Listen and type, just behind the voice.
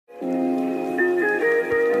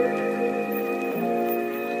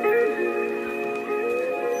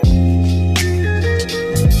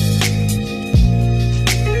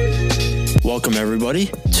Welcome, everybody,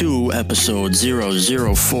 to episode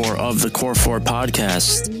 004 of the Core 4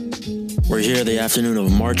 podcast. We're here the afternoon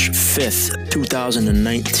of March 5th,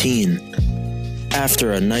 2019.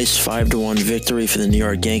 After a nice 5-1 victory for the New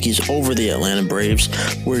York Yankees over the Atlanta Braves,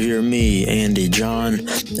 we're here, me, Andy, John,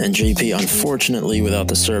 and JP. Unfortunately, without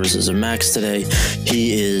the services of Max today,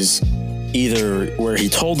 he is either where he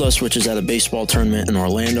told us, which is at a baseball tournament in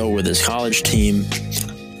Orlando with his college team,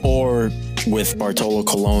 or with Bartolo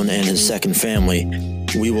Colon and his second family.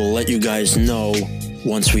 We will let you guys know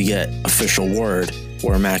once we get official word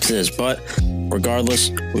where Max is. But regardless,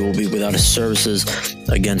 we will be without his services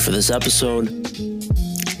again for this episode.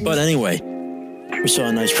 But anyway, we saw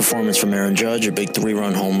a nice performance from Aaron Judge, a big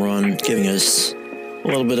 3-run home run, giving us a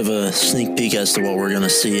little bit of a sneak peek as to what we're going to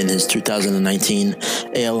see in his 2019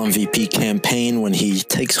 AL MVP campaign when he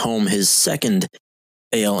takes home his second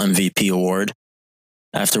AL MVP award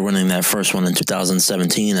after winning that first one in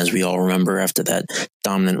 2017, as we all remember, after that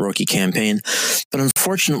dominant rookie campaign. But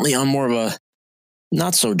unfortunately, on more of a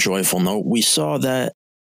not so joyful note, we saw that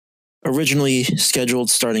originally scheduled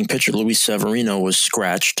starting pitcher Luis Severino was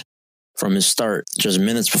scratched from his start just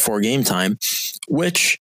minutes before game time,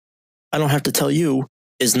 which I don't have to tell you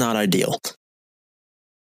is not ideal.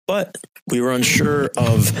 But we were unsure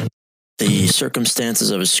of the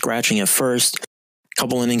circumstances of his scratching at first. A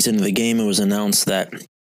couple innings into the game, it was announced that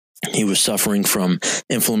he was suffering from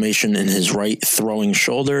inflammation in his right throwing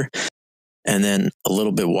shoulder. And then a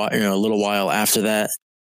little while after that,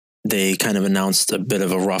 they kind of announced a bit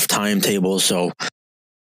of a rough timetable. So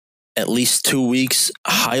at least 2 weeks,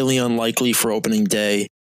 highly unlikely for opening day.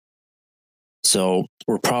 So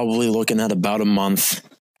we're probably looking at about a month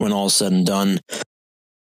when all is said and done.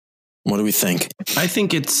 What do we think? I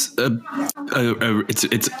think it's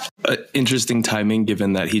it's interesting timing,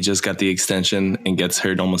 given that he just got the extension and gets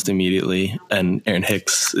hurt almost immediately, and Aaron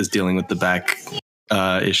Hicks is dealing with the back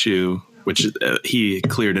issue, which he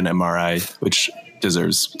cleared an MRI, which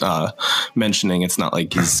deserves mentioning. It's not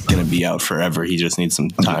like he's going to be out forever. He just needs some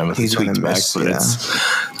time with his tweaked back. But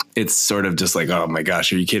it's sort of just like, oh my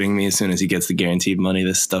gosh, are you kidding me? As soon as he gets the guaranteed money,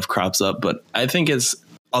 this stuff crops up. But I think it's,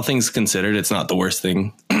 all things considered, it's not the worst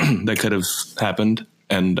thing that could have happened.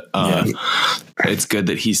 And it's good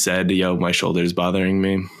that he said, yo, my shoulder's bothering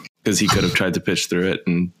me, because he could have tried to pitch through it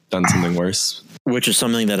and done something worse. Which is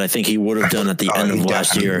something that I think he would have done at the end of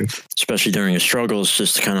last year, especially during his struggles,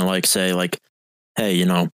 just to kind of like say like, hey,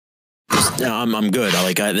 I'm good.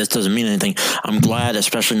 This doesn't mean anything. I'm glad,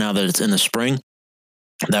 especially now that it's in the spring,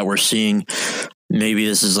 that we're seeing maybe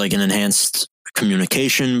this is like an enhanced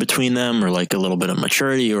communication between them, or like a little bit of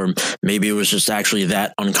maturity, or maybe it was just actually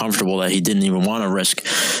that uncomfortable that he didn't even want to risk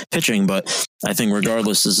pitching. But I think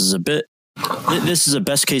regardless, this is a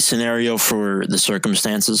best case scenario for the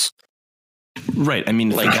circumstances. Right. I mean,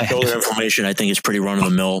 like shoulder inflammation, I think is pretty run of the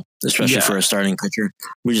mill, especially for a starting pitcher.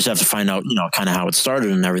 We just have to find out, kind of how it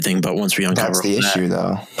started and everything. But once we uncover that's the issue,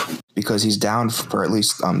 though, because he's down for at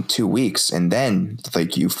least 2 weeks, and then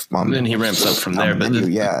then he ramps up from there. But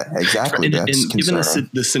exactly. Given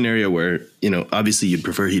the scenario where obviously you'd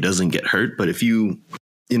prefer he doesn't get hurt, but if you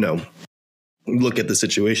look at the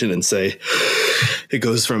situation and say it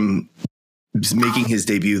goes from making his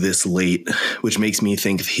debut this late, which makes me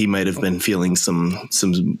think he might have been feeling some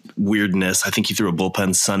weirdness. I think he threw a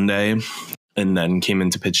bullpen Sunday and then came in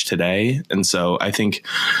to pitch today. And so I think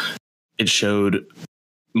it showed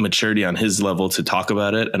maturity on his level to talk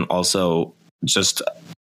about it. And also just,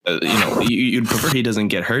 you'd prefer he doesn't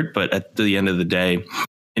get hurt, but at the end of the day,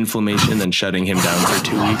 inflammation and shutting him down for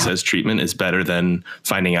 2 weeks as treatment is better than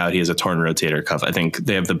finding out he has a torn rotator cuff. I think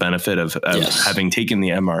they have the benefit of having taken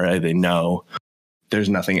the MRI. They know there's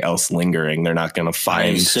nothing else lingering. They're not going to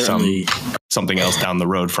find something else down the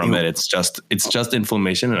road from it. It's just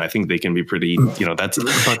inflammation. And I think they can be pretty,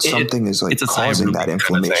 something is like causing that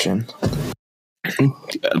inflammation.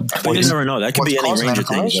 But you never know. That could be any range of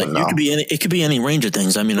things. It could be any range of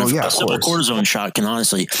things. I mean, a simple cortisone shot can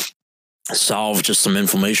honestly solve just some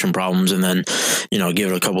inflammation problems, and then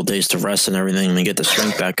give it a couple days to rest and everything, and then get the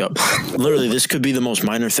strength back up. Literally, this could be the most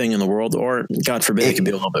minor thing in the world, or God forbid it could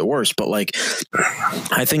be a little bit worse. But like,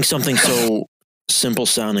 I think something so simple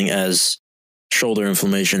sounding as shoulder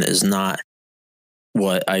inflammation is not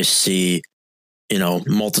what I see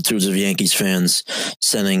multitudes of Yankees fans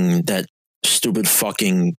sending that stupid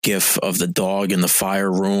fucking gif of the dog in the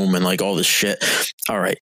fire room and like all this shit. All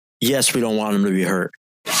right, yes, we don't want him to be hurt.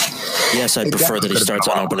 Yes, I prefer that he starts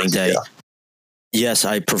on opening day. Yeah. Yes,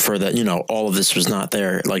 I prefer that, all of this was not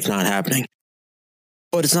there, like not happening.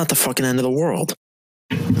 But it's not the fucking end of the world.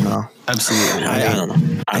 No, absolutely. I don't know.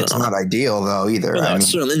 It's not ideal though either. Well,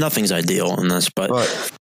 certainly nothing's ideal in this, but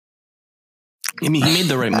I mean, he made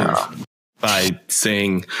the right move by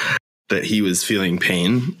saying that he was feeling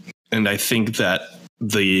pain. And I think that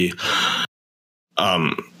the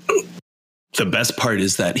best part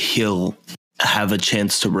is that he'll have a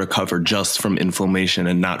chance to recover just from inflammation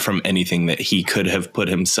and not from anything that he could have put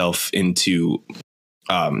himself into.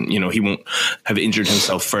 He won't have injured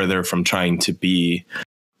himself further from trying to be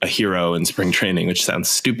a hero in spring training, which sounds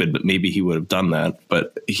stupid, but maybe he would have done that.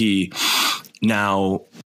 But he now,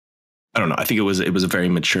 I don't know. I think it was a very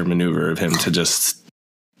mature maneuver of him to just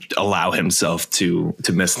allow himself to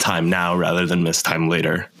miss time now rather than miss time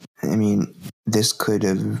later. I mean, this could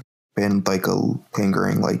have been like a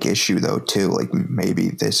lingering like issue though too. Like maybe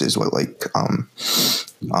this is what like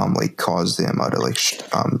caused him out of like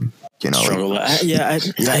struggle. Like,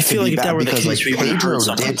 I feel like if that were the case, like, we would have Pedro heard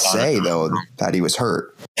something did say though that he was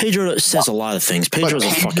hurt. Pedro says a lot of things. Pedro's a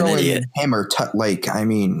fucking idiot. Him are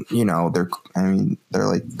they're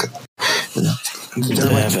like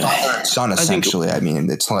son essentially. I mean,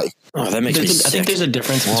 it's like that makes me sick. I think there's a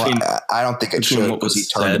difference between. I don't think it should because he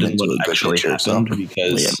turned him into a good pitcher. So.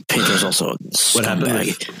 Because Pedro's also a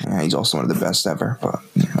scumbag. Yeah, he's also one of the best ever. But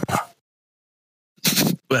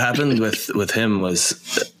what happened with him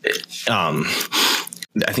was,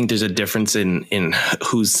 I think there's a difference in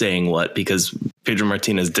who's saying what, because Pedro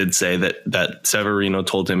Martinez did say that Severino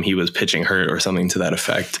told him he was pitching hurt or something to that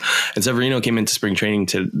effect. And Severino came into spring training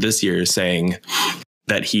to this year saying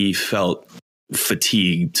that he felt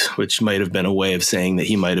fatigued, which might have been a way of saying that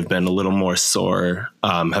he might have been a little more sore,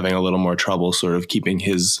 having a little more trouble sort of keeping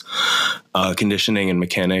his conditioning and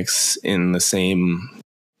mechanics in the same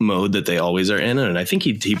mode that they always are in. And I think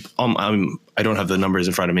he I don't have the numbers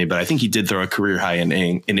in front of me, but I think he did throw a career high in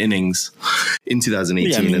innings in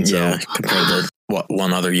 2018. Compared to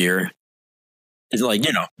one other year. It's like,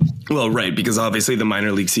 Well, right, because obviously the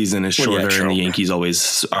minor league season is shorter and the Yankees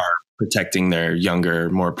always are protecting their younger,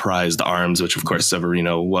 more prized arms, which of course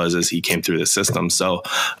Severino was as he came through the system. So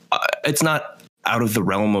it's not out of the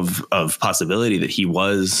realm of possibility that he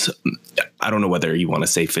was, I don't know whether you want to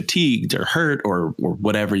say fatigued or hurt or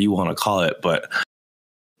whatever you want to call it, but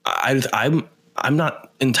I'm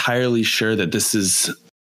not entirely sure that this is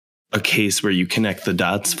a case where you connect the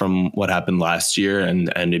dots from what happened last year and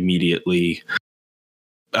immediately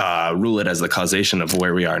rule it as the causation of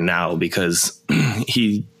where we are now, because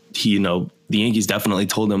he the Yankees definitely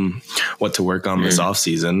told him what to work on this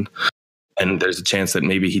offseason. And there's a chance that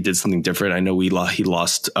maybe he did something different. I know he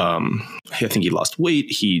lost, I think he lost weight.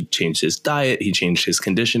 He changed his diet. He changed his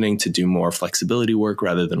conditioning to do more flexibility work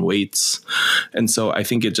rather than weights. And so I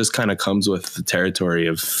think it just kind of comes with the territory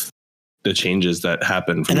of the changes that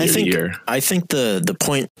happen from year to year. I think the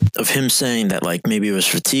point of him saying that like maybe it was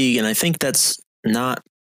fatigue, and I think that's not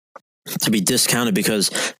to be discounted, because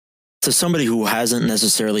to somebody who hasn't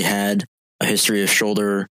necessarily had a history of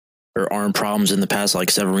shoulder or arm problems in the past, like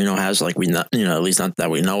Severino has, like at least not that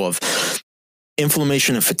we know of,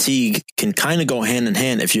 inflammation and fatigue can kind of go hand in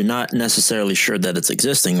hand if you're not necessarily sure that it's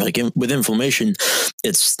existing. Like with inflammation,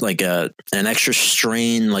 it's like an extra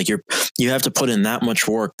strain. Like you have to put in that much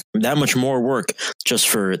more work just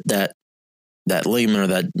for that ligament or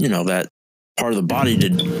that part of the body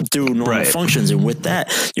to do normal functions. And with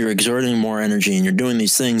that, you're exerting more energy and you're doing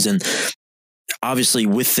these things. And obviously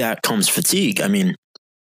with that comes fatigue. I mean,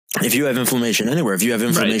 if you have inflammation anywhere, if you have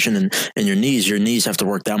inflammation in your knees have to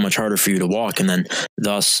work that much harder for you to walk. And then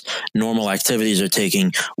thus normal activities are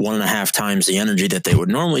taking 1.5 times the energy that they would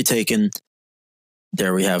normally take. And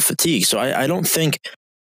there we have fatigue. So I don't think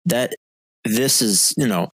that this is,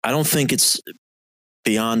 I don't think it's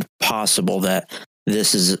beyond possible that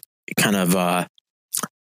this is kind of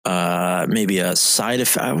maybe a side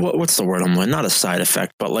effect. What's the word? Not a side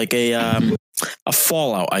effect, but like a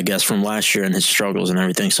fallout, I guess, from last year and his struggles and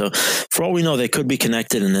everything. So for all we know, they could be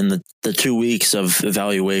connected. And then the 2 weeks of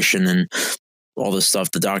evaluation and all this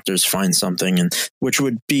stuff, the doctors find something, and which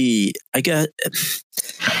would be, I guess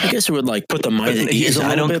it would like put the mind at ease a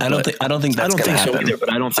little bit. I don't think that's going to happen. So either,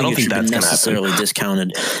 but I don't think it should be necessarily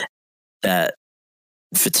discounted that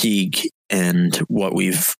fatigue and what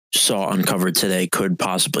we've saw uncovered today could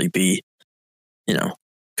possibly be,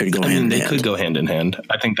 could go hand in hand. They could go hand in hand.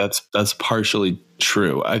 I think that's partially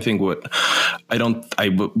true. I think what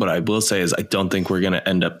I will say is I don't think we're going to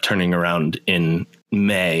end up turning around in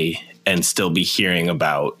May and still be hearing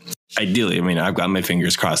about, ideally, I mean, I've got my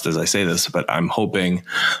fingers crossed as I say this, but I'm hoping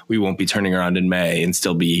we won't be turning around in May and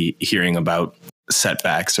still be hearing about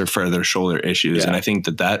setbacks or further shoulder issues. Yeah. And I think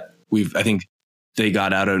I think they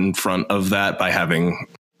got out in front of that by having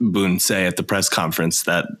Boone say at the press conference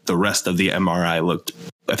that the rest of the MRI looked,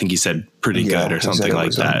 I think he said, pretty good or something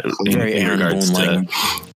like that. Very in regards to, language.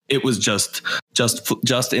 It was just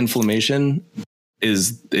just inflammation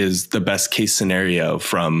is the best case scenario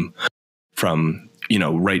from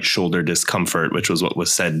right shoulder discomfort, which was what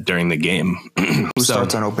was said during the game. Who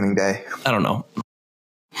starts on opening day? I don't know.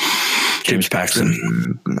 James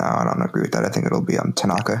Paxton. No, I don't agree with that. I think it'll be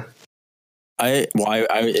Tanaka.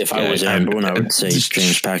 If I was Aaron Boone, I would say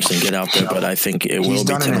James Paxton, get out there, but I think it will be Tanaka. He's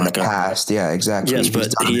done it in the past. Yeah, exactly. Yes,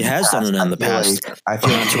 but he has done it in the past. I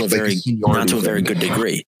feel not to a very good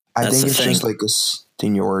degree. I think it's just like a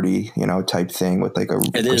seniority, type thing with like a.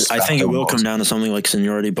 It is. I think it will come down to something like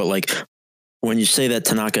seniority, but like when you say that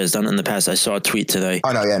Tanaka has done it in the past, I saw a tweet today.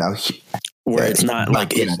 Oh no, yeah, no. Where it's not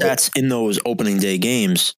like that's in those opening day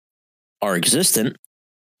games are existent,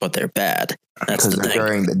 but they're bad. That's the thing.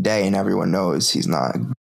 During the day, and everyone knows he's not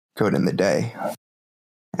good in the day.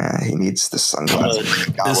 He needs the sunglasses.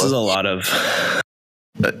 This is a lot of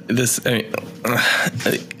this.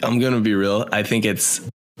 I'm going to be real. I think that's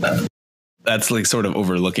like sort of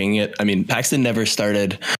overlooking it. I mean, Paxton never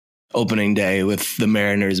started opening day with the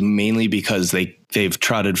Mariners mainly because they've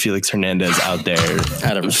trotted Felix Hernandez out there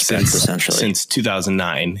out of respect, essentially since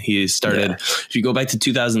 2009. He started. If you go back to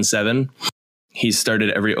 2007. He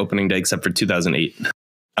started every opening day except for 2008.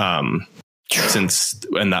 And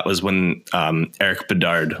that was when Eric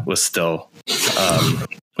Bedard was still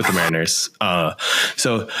with the Mariners.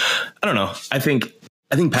 So I don't know. I think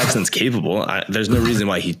Paxton's capable. There's no reason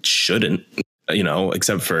why he shouldn't,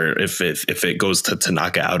 except for if it goes to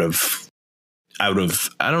Tanaka out of I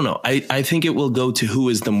don't know. I think it will go to who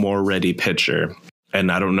is the more ready pitcher. And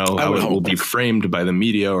I don't know how it will be framed by the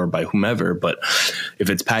media or by whomever, but if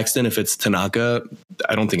it's Paxton, if it's Tanaka,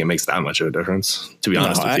 I don't think it makes that much of a difference, to be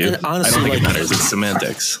honest with you. Honestly, I don't think it matters. It's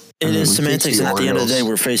semantics. It is semantics, and at the end of the day,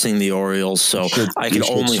 we're facing the Orioles, so I can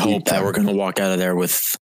only hope that we're going to walk out of there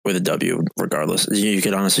with a W, regardless. You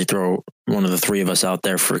could honestly throw one of the three of us out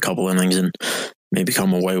there for a couple innings and maybe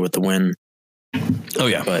come away with the win. Oh,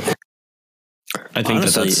 yeah. But I think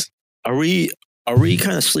honestly, Are we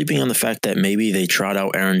kind of sleeping on the fact that maybe they trot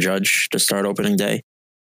out Aaron Judge to start opening day?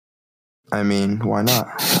 I mean, why not?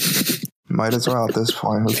 Might as well at this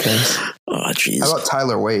point. Who cares? Oh, jeez. How about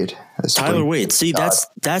Tyler Wade? Tyler Wade. See,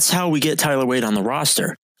 that's how we get Tyler Wade on the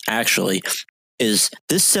roster, actually, is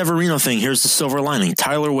this Severino thing. Here's the silver lining.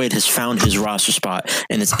 Tyler Wade has found his roster spot,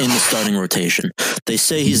 and it's in the starting rotation. They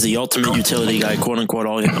say he's the ultimate utility guy, quote unquote,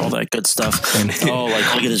 all that good stuff. Like,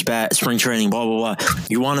 look at his bat, spring training, blah, blah, blah.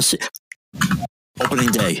 You want to see...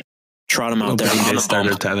 Opening day, trot him out there. Opening day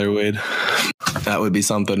starter Tyler Wade. That would be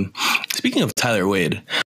something. Speaking of Tyler Wade,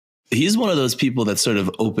 he's one of those people that sort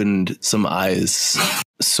of opened some eyes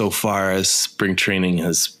so far as spring training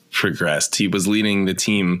has progressed. He was leading the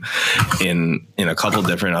team in a couple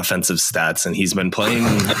different offensive stats, and he's been playing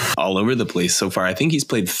all over the place so far. I think he's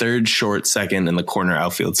played third, short, second in the corner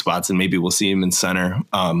outfield spots, and maybe we'll see him in center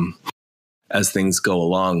as things go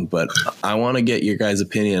along. But I want to get your guys'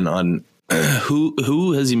 opinion on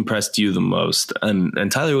who has impressed you the most? And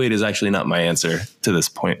Tyler Wade is actually not my answer to this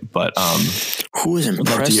point, but who has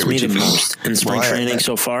impressed me the most in spring training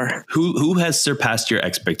so far? Who has surpassed your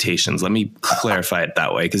expectations? Let me clarify it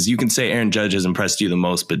that way, because you can say Aaron Judge has impressed you the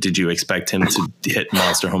most, but did you expect him to hit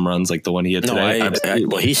monster home runs like the one he hit today?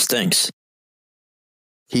 Well, he stinks.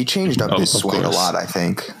 He changed up his swing a lot, I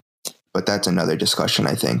think, but that's another discussion.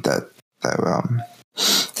 I think that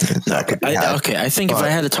I think if I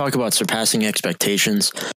had to talk about surpassing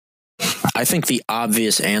expectations, I think the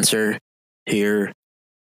obvious answer here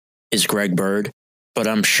is Greg Bird, but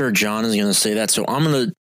I'm sure John is going to say that, so I'm going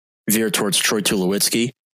to veer towards Troy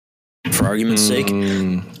Tulowitzki for argument's sake.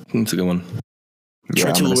 That's a good one.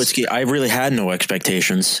 Troy Tulowitzki, I really had no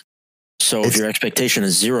expectations, so if your expectation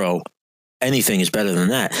is zero, anything is better than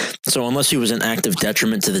that. So unless he was an active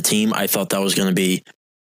detriment to the team, I thought that was going to be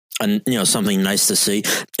something nice to see.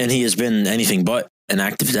 And he has been anything but an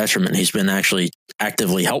active detriment. He's been actually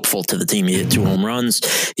actively helpful to the team. He hit 2 home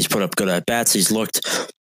runs. He's put up good at bats. He's looked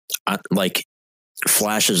like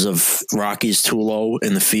flashes of Rocky's Tulo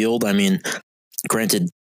in the field. I mean,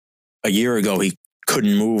 granted, a year ago, he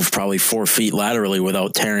couldn't move probably 4 feet laterally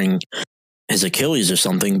without tearing his Achilles or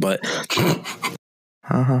something. But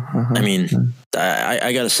I mean,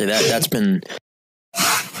 I got to say that's been,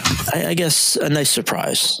 I guess, a nice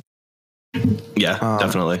surprise. Yeah,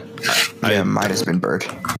 definitely. Might have been Bird,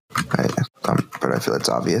 but I feel it's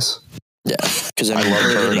obvious. Yeah, because I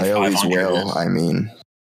love Bird. I always will. I mean,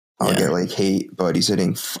 I'll get hate, but he's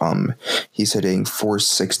hitting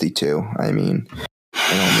 462. I mean,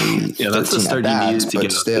 and only that's the start he needs to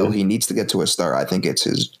get. Still, he needs to get to a start. I think it's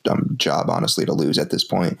his job, honestly, to lose at this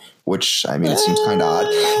point. Which, I mean, it seems kind of odd.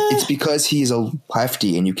 It's because he's a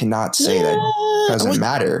lefty, and you cannot say that doesn't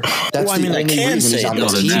matter. That's the only reason he's on the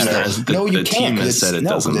team. No, you can't. The team has said it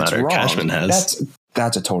doesn't matter. Cashman has.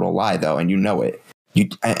 That's a total lie, though, and you know it. He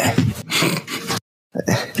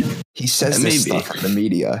says this stuff in the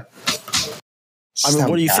media. I mean,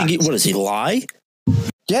 what do you think? What does he lie?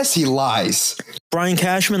 Yes, he lies. Brian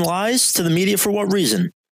Cashman lies to the media for what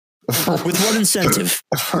reason? With what incentive?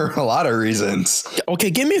 For a lot of reasons.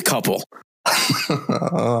 Okay, give me a couple.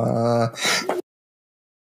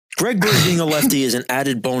 Greg Bird being a lefty is an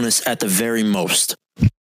added bonus at the very most.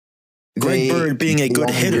 Greg Bird being a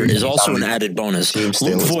good hitter is also an added bonus.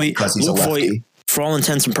 Luke Voit, for all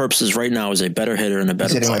intents and purposes, right now is a better hitter and a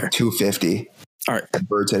better player. He's hitting like 250. All right. And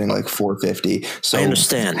Bird's hitting like 450. So I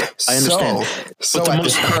understand. So at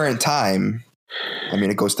this current time, I mean,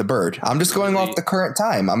 it goes to Bird. I'm just going off the current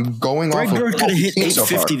time. I'm going off. Greg Bird could have hit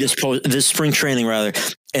 850 this spring training, rather.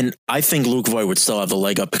 And I think Luke Voit would still have the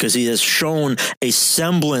leg up because he has shown a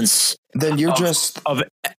semblance then you're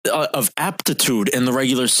of aptitude in the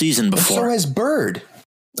regular season before. So has Bird.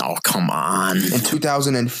 Oh, come on. In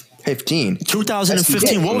 2015.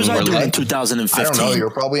 2015. What was I doing in 2015? I don't know. You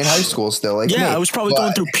were probably in high school still. I was probably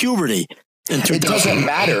going through puberty. It doesn't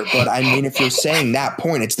matter, but I mean, if you're saying that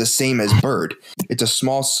point, it's the same as Bird. It's a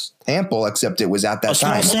small sample, except it was at that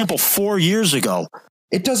time. A small sample 4 years ago.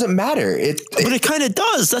 It doesn't matter. But it kind of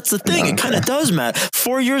does. That's the thing. It kind of does matter.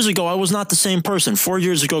 4 years ago, I was not the same person. 4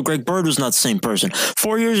 years ago, Greg Bird was not the same person.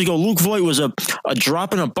 4 years ago, Luke Voit was a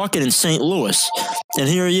drop in a bucket in St. Louis. And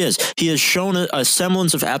here he is. He has shown a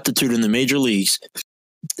semblance of aptitude in the major leagues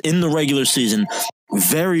in the regular season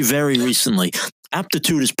very, very recently.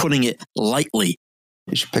 Aptitude is putting it lightly.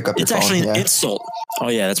 You should pick up your phone. It's actually an insult. Oh,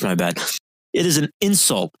 yeah, that's my bad. It is an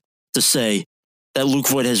insult to say that Luke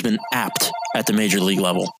Voit has been apt at the major league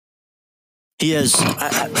level. He has.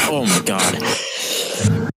 Oh my God.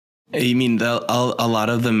 You mean a lot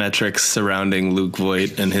of the metrics surrounding Luke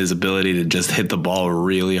Voit and his ability to just hit the ball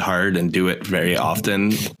really hard and do it very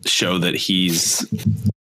often show that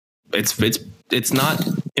it's not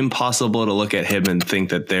impossible to look at him and think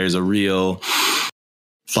that there's a real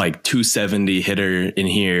like 270 hitter in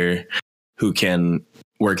here who can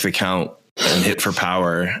work the count and hit for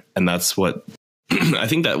power. And that's what I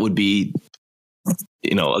think that would be,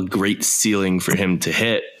 a great ceiling for him to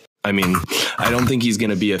hit. I mean, I don't think he's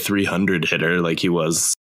going to be a 300 hitter like he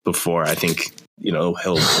was before. I think,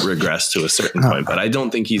 he'll regress to a certain point, but I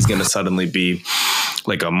don't think he's going to suddenly be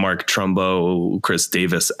like a Mark Trumbo, Chris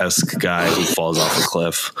Davis-esque guy who falls off a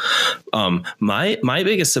cliff. My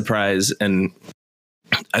biggest surprise, and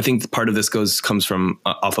I think part of this comes from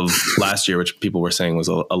off of last year, which people were saying was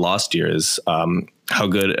a lost year, is how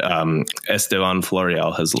good Estevan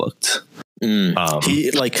Florial has looked. See,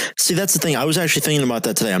 that's the thing. I was actually thinking about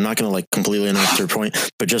that today. I'm not going to completely interrupt your point,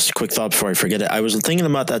 but just a quick thought before I forget it. I was thinking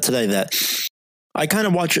about that today, that I kind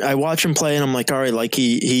of watch him play and I'm like, all right, like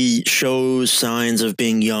he shows signs of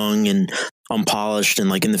being young and unpolished, and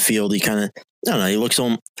like in the field, he kind of, I don't know, he looks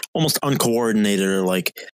almost uncoordinated or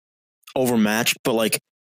like overmatched, but like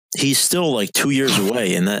he's still like 2 years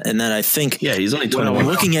away. And that I think, he's only 21. When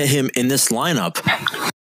I'm looking at him in this lineup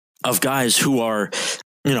of guys who are,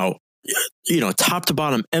 top to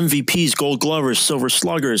bottom MVPs, Gold Glovers, Silver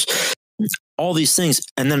Sluggers, all these things.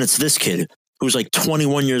 And then it's this kid who's like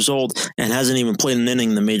 21 years old and hasn't even played an inning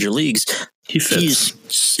in the major leagues.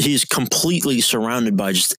 He's completely surrounded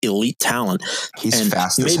by just elite talent. He's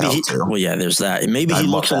fast as hell too. Well, yeah, there's that. And maybe he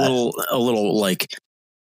looks a little like,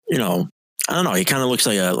 I don't know. He kind of looks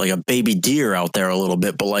like a baby deer out there a little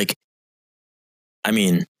bit, but like, I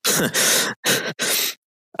mean, I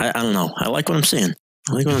don't know. I like what I'm seeing.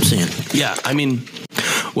 Yeah, I mean,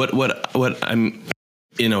 what I'm,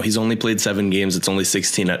 he's only played 7 games. It's only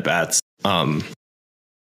 16 at bats.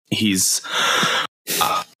 He's,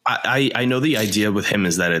 I know the idea with him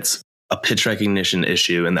is that it's a pitch recognition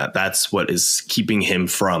issue, and that's what is keeping him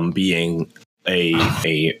from being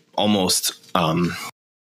a almost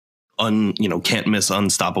can't miss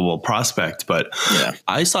unstoppable prospect. But yeah,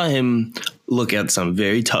 I saw him look at some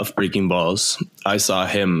very tough breaking balls.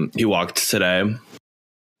 He walked today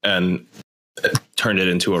and turned it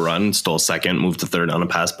into a run, stole second, moved to third on a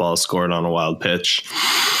pass ball, scored on a wild pitch,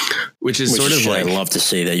 which sort of like, I love to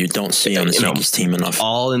see that you don't see on the Yankees team enough.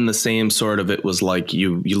 All in the same sort of, it was like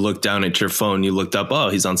you look down at your phone, you looked up, oh,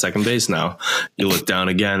 he's on second base now. You look down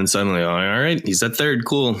again and suddenly, all right, he's at third,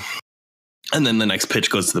 cool. And then the next pitch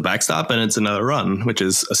goes to the backstop and it's another run, which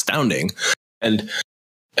is astounding. And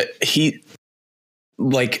he,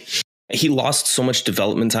 like, he lost so much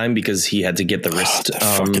development time because he had to get the wrist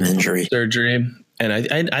fucking injury surgery. And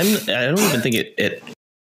I don't even think it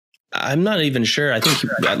I'm not even sure. I think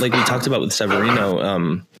like we talked about with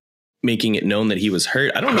Severino, making it known that he was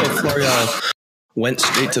hurt. I don't know if Florial went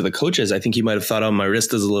straight to the coaches. I think he might have thought, oh, my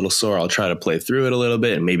wrist is a little sore. I'll try to play through it a little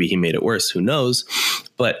bit. And maybe he made it worse. Who knows?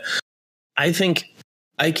 But I think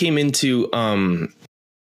I came into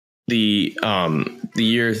the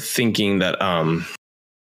year thinking that I'm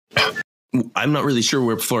not really sure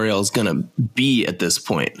where Florial is going to be at this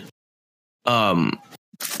point.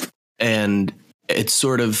 And it's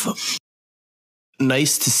sort of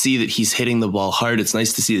nice to see that he's hitting the ball hard. It's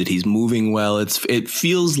nice to see that he's moving well. It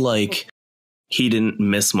feels like he didn't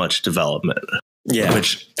miss much development. Yeah.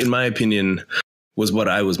 Which, in my opinion, was what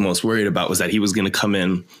I was most worried about, was that he was going to come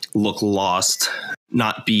in, look lost,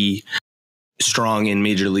 not be strong in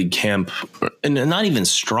major league camp, and not even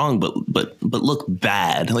strong, but look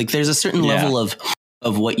bad. Like, there's a certain level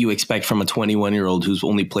of what you expect from a 21-year-old who's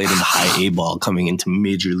only played in the high A ball coming into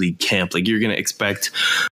major league camp. Like, you're going to expect,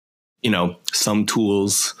 some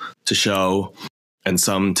tools to show and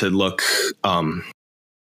some to look, not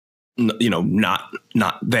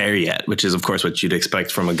there yet, which is of course what you'd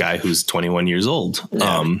expect from a guy who's 21 years old.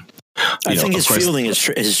 Yeah. I think his fielding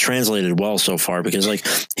is translated well so far, because like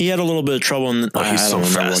he had a little bit of trouble in he's so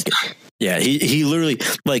fast. He literally,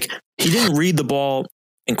 like, he didn't read the ball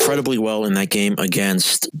incredibly well in that game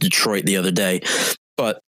against Detroit the other day,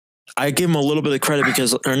 but I give him a little bit of credit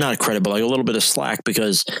or not credit, but like a little bit of slack,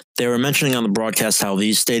 because they were mentioning on the broadcast how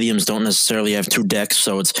these stadiums don't necessarily have two decks.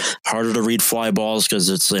 So it's harder to read fly balls because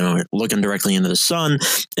it's, looking directly into the sun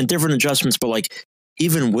and different adjustments. But like,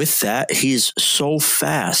 even with that, he's so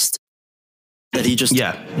fast that he just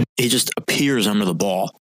appears under the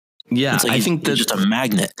ball. Yeah. Like I think that's just a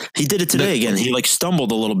magnet. He did it today again. He like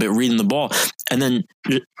stumbled a little bit reading the ball and then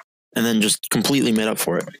just completely made up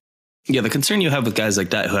for it. Yeah, the concern you have with guys like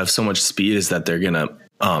that who have so much speed is that they're going to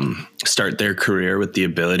start their career with the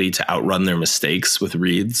ability to outrun their mistakes with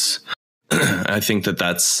reads. I think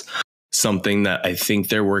that's something that I think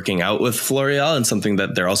they're working out with Florial, and something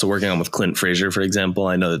that they're also working on with Clint Frazier, for example.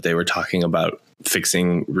 I know that they were talking about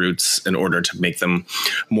fixing routes in order to make them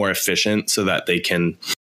more efficient so that they can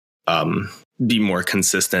be more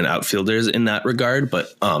consistent outfielders in that regard. But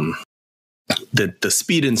the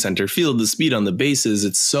speed in center field, the speed on the bases,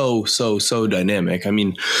 it's so dynamic. I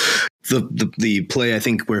mean, the play, I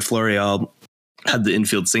think, where Florial had the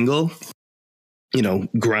infield single,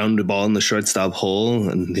 ground the ball in the shortstop hole,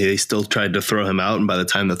 and they still tried to throw him out. And by the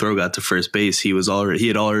time the throw got to first base, he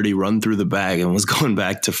had already run through the bag and was going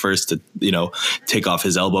back to first to, take off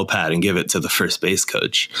his elbow pad and give it to the first base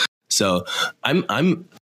coach. So I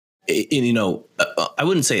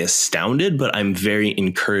wouldn't say astounded, but I'm very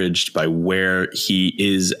encouraged by where he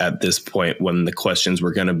is at this point, when the questions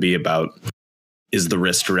were going to be about, is the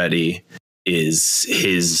wrist ready? Is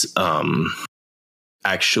his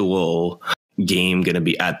actual game going to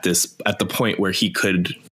be at the point where he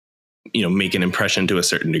could, make an impression to a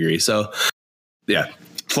certain degree? So yeah,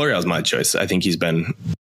 Florial's my choice. I think he's been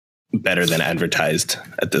better than advertised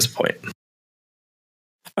at this point.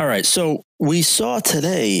 All right. So we saw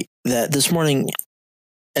today that this morning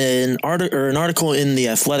an article in The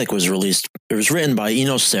Athletic was released. It was written by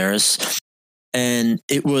Enos Saris, and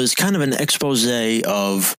it was kind of an expose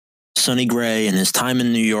of Sonny Gray and his time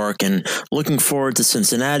in New York and looking forward to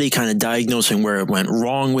Cincinnati, kind of diagnosing where it went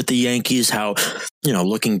wrong with the Yankees, how,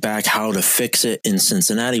 looking back, how to fix it in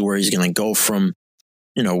Cincinnati, where he's going to go from,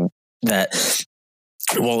 that,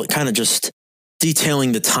 well, kind of just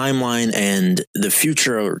detailing the timeline and the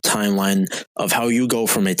future timeline of how you go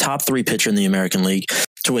from a top 3 pitcher in the American League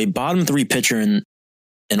to a bottom 3 pitcher in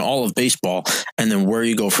all of baseball, and then where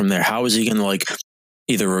you go from there. How is he going to like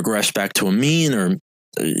either regress back to a mean, or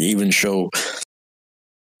even show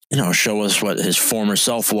us what his former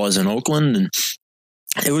self was in Oakland? And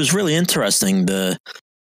it was really interesting. The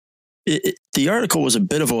article was a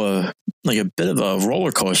bit of a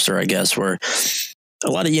roller coaster, I guess, where a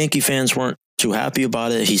lot of Yankee fans weren't too happy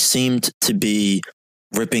about it. He seemed to be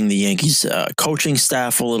ripping the Yankees coaching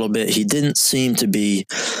staff a little bit. He didn't seem to be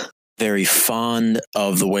very fond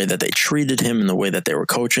of the way that they treated him and the way that they were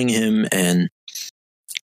coaching him. And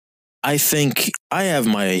I think I have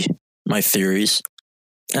my theories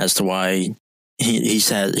as to why he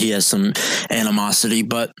has some animosity,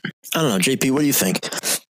 but I don't know. JP, what do you think?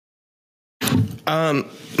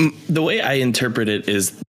 The way I interpret it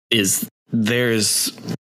is there was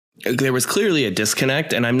clearly a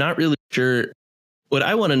disconnect, and I'm not really sure what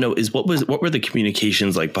I want to know is what were the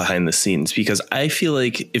communications like behind the scenes? Because I feel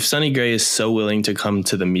like if Sonny Gray is so willing to come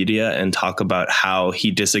to the media and talk about how he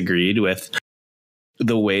disagreed with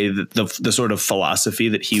the way that the sort of philosophy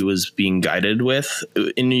that he was being guided with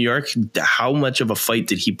in New York, how much of a fight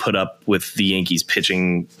did he put up with the Yankees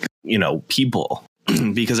pitching, people?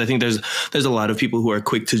 Because I think there's a lot of people who are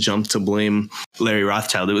quick to jump to blame Larry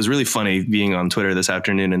Rothschild. It was really funny being on Twitter this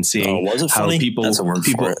afternoon and seeing how funny? People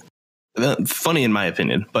funny in my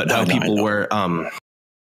opinion, but how people were,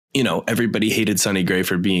 everybody hated Sonny Gray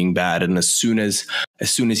for being bad. And as soon as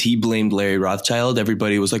he blamed Larry Rothschild,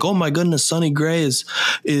 everybody was like, oh my goodness, Sonny Gray is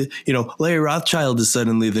Larry Rothschild is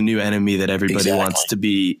suddenly the new enemy that everybody wants to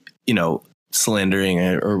be, slandering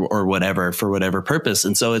or whatever for whatever purpose.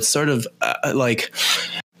 And so it's sort of like,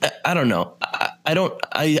 I don't know.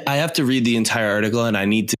 I have to read the entire article and I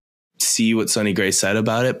need to see what Sonny Gray said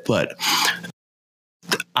about it, but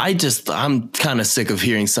I'm kind of sick of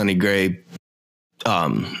hearing Sonny Gray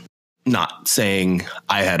not saying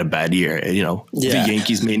I had a bad year. The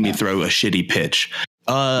Yankees made me throw a shitty pitch.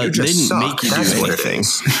 They didn't make you do anything.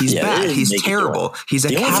 He's bad. He's terrible. He's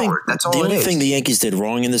a coward. That's all it is. The only thing the Yankees did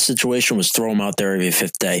wrong in this situation was throw him out there every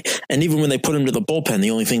fifth day. And even when they put him to the bullpen,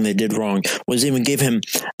 the only thing they did wrong was even give him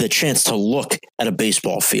the chance to look at a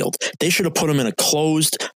baseball field. They should have put him in a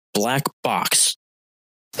closed black box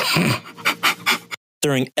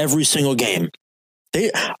during every single game.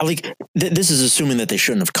 This is assuming that they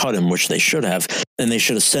shouldn't have cut him, which they should have, and they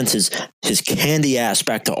should have sent his candy ass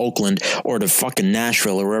back to Oakland or to fucking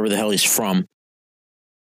Nashville or wherever the hell he's from.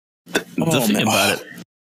 The thing about it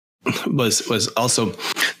was also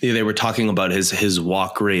they were talking about his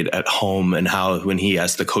walk rate at home and how when he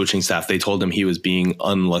asked the coaching staff, they told him he was being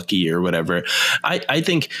unlucky or whatever. I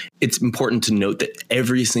think it's important to note that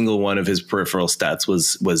every single one of his peripheral stats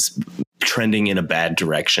was trending in a bad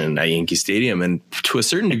direction at Yankee Stadium. And to a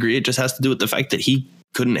certain degree, it just has to do with the fact that he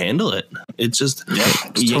couldn't handle it. It's just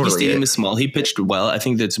Yankee Stadium is small. He pitched well. I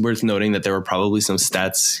think that's worth noting that there were probably some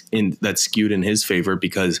stats that skewed in his favor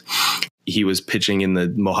because he was pitching in the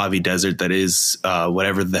Mojave Desert. That is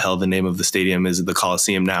whatever the hell the name of the stadium is, the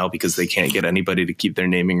Coliseum now, because they can't get anybody to keep their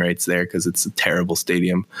naming rights there because it's a terrible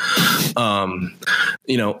stadium.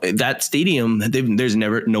 That stadium,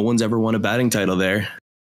 no one's ever won a batting title there.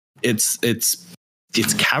 It's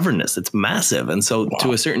cavernous. It's massive. And so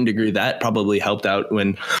to a certain degree, that probably helped out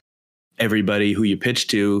when everybody who you pitch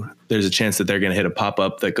to, there's a chance that they're going to hit a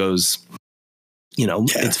pop-up that goes,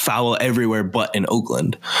 it's foul everywhere but in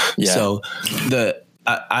Oakland. Yeah. So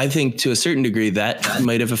I think to a certain degree that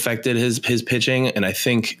might have affected his pitching. And I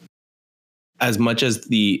think as much as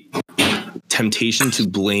the temptation to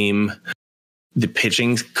blame the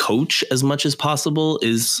pitching coach as much as possible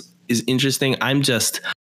is interesting,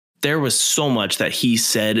 there was so much that he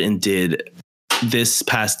said and did this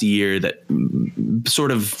past year that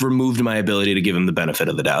sort of removed my ability to give him the benefit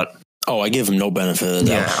of the doubt. Oh, I give him no benefit of the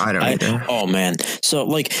doubt. Yeah, I don't either. Oh, man. So,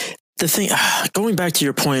 the thing, going back to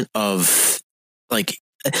your point of,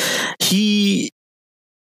 he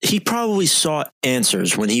probably saw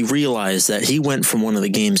answers when he realized that he went from one of the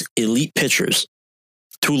game's elite pitchers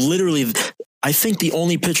to literally, I think the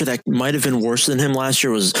only pitcher that might have been worse than him last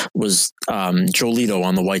year was Jolito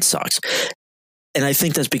on the White Sox. And I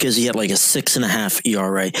think that's because he had a 6.5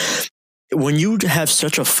 ERA. When you have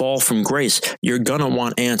such a fall from grace, you're going to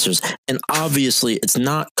want answers. And obviously, it's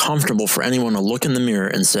not comfortable for anyone to look in the mirror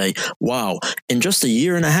and say, wow, in just a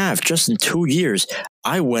year and a half, just in 2 years,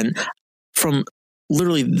 I went from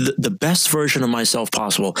literally the best version of myself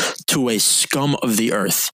possible to a scum of the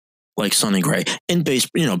earth like Sonny Gray. In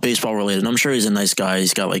baseball related. I'm sure he's a nice guy.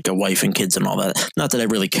 He's got a wife and kids and all that. Not that I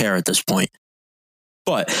really care at this point.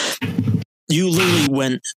 But you literally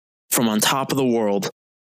went from on top of the world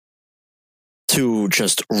to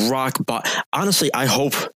just rock bottom. Honestly, I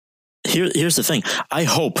hope, here's the thing. I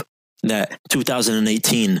hope that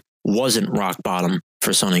 2018 wasn't rock bottom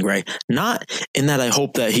for Sonny Gray. Not in that I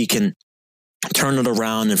hope that he can turn it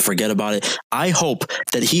around and forget about it. I hope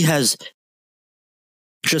that he has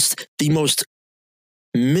just the most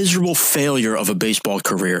miserable failure of a baseball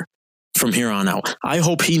career from here on out. I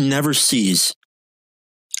hope he never sees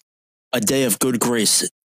a day of good grace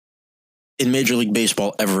in Major League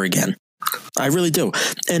Baseball ever again. I really do.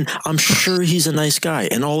 And I'm sure he's a nice guy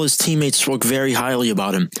and all his teammates spoke very highly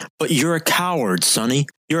about him. But you're a coward, Sonny.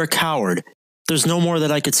 You're a coward. There's no more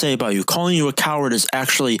that I could say about you. Calling you a coward is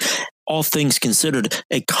actually, all things considered,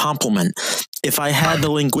 a compliment. If I had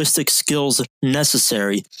the linguistic skills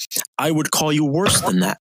necessary, I would call you worse than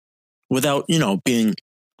that without, being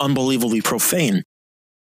unbelievably profane.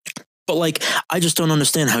 But I just don't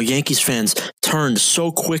understand how Yankees fans turned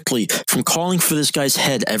so quickly from calling for this guy's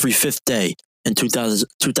head every fifth day in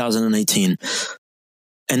 2018.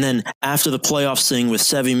 And then after the playoffs thing with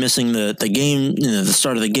Sevy missing the game, the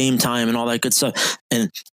start of the game time and all that good stuff, and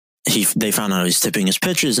they found out he's tipping his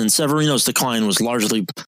pitches, and Severino's decline was largely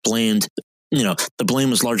blamed. The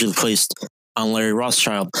blame was largely placed on Larry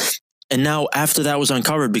Rothschild. And now after that was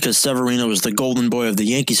uncovered, because Severino is the golden boy of the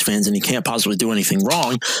Yankees fans and he can't possibly do anything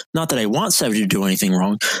wrong. Not that I want Sevy to do anything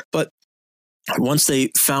wrong, but once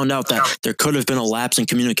they found out that there could have been a lapse in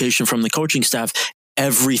communication from the coaching staff,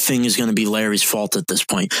 everything is going to be Larry's fault at this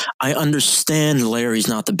point. I understand Larry's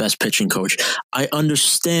not the best pitching coach. I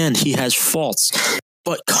understand he has faults.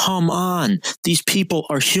 But come on, these people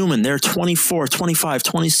are human. They're 24, 25,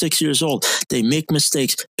 26 years old. They make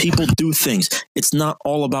mistakes. People do things. It's not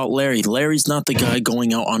all about Larry. Larry's not the guy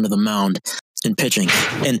going out onto the mound and pitching.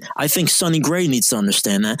 And I think Sonny Gray needs to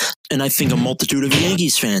understand that. And I think a multitude of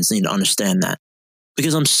Yankees fans need to understand that.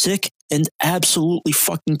 Because I'm sick and absolutely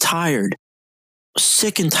fucking tired.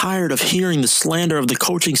 Sick and tired of hearing the slander of the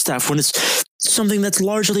coaching staff when it's something that's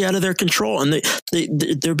largely out of their control, and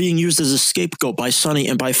they're being used as a scapegoat by Sonny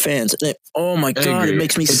and by fans. Oh my God, it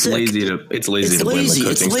makes me sick. It's lazy to blame the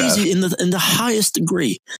coaching staff. in the highest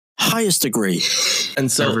degree.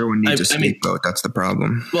 And so everyone needs a scapegoat. That's the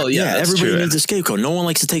problem. Well, yeah, everybody needs a scapegoat. No one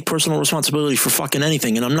likes to take personal responsibility for fucking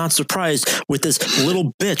anything. And I'm not surprised with this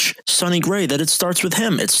little bitch, Sonny Gray, that it starts with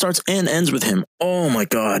him. It starts and ends with him. Oh my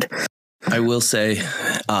God. I will say,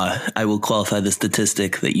 I will qualify the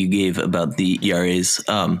statistic that you gave about the ERAs.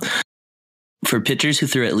 For pitchers who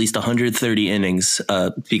threw at least 130 innings,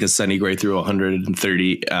 because Sonny Gray threw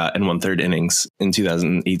 130 and 1/3 innings in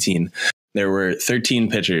 2018, there were 13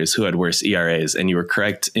 pitchers who had worse ERAs. And you were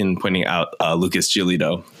correct in pointing out Lucas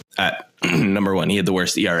Giolito at number one. He had the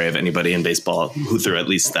worst ERA of anybody in baseball who threw at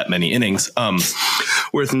least that many innings.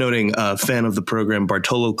 Worth noting, fan of the program,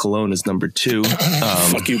 Bartolo Colon is number two.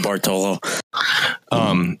 Fuck you, Bartolo.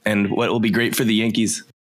 And what will be great for the Yankees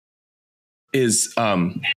is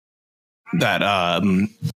that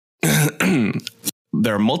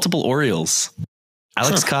there are multiple Orioles.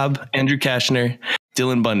 Alex Cobb, Andrew Cashner,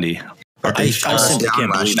 Dylan Bundy. I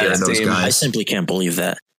simply can't believe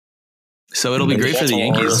that. So it'll be great for the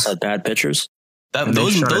Yankees. Had bad pitchers.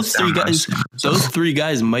 Those three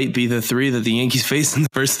guys might be the three that the Yankees face in the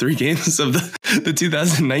first 3 games of the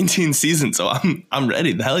 2019 season. So I'm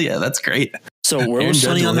ready. Hell yeah, that's great. So where was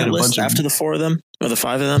Sonny on that list after the 4 of them or the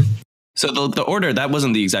 5 of them? So the order, that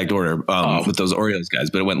wasn't the exact order with those Orioles guys,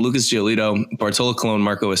 but it went Lucas Giolito, Bartolo Colon,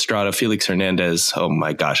 Marco Estrada, Felix Hernandez. Oh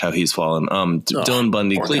my gosh, how he's fallen. Dylan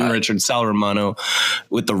Bundy, Clayton Richards, Sal Romano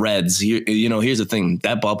with the Reds. Here's the thing.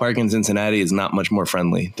 That ballpark in Cincinnati is not much more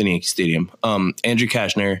friendly than Yankee Stadium. Andrew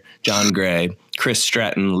Cashner, John Gray, Chris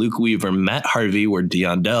Stratton, Luke Weaver, Matt Harvey, were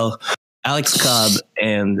Dion Dell, Alex Cobb,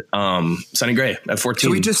 and Sonny Gray at 14.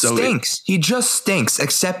 So he just stinks. He just stinks.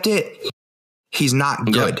 Accept it. He's not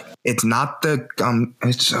good. Yeah. It's not the And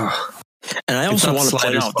I also want to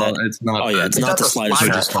point out that it's not. Oh yeah, it's not the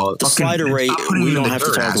slider's fault. The slider rate, we don't have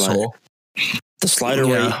to talk about it. The slider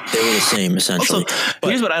rate, they were the same essentially. Also,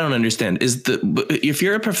 here's what I don't understand: is if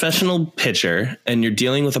you're a professional pitcher and you're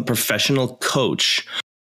dealing with a professional coach,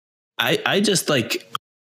 I just like.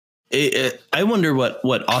 I wonder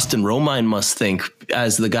what Austin Romine must think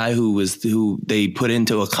as the guy who they put in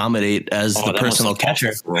to accommodate as the personal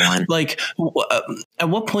catcher. Like, at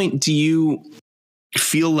what point do you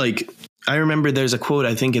feel like? I remember there's a quote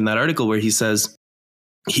I think in that article where he says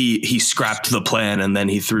he scrapped the plan and then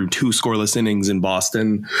he threw 2 scoreless innings in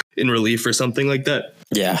Boston in relief or something like that.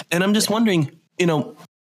 Yeah, and I'm just wondering,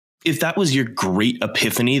 if that was your great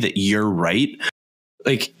epiphany that you're right,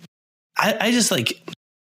 like I just like.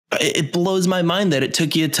 It blows my mind that it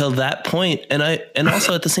took you till that point. And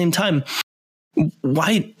also at the same time,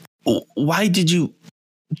 why did you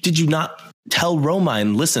not tell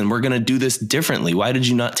Romine, listen, we're going to do this differently? Why did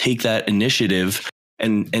you not take that initiative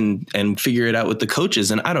and figure it out with the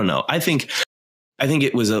coaches? And I don't know. I think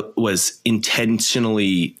it was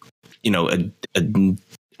intentionally,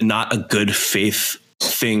 not a good faith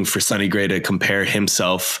thing for Sonny Gray to compare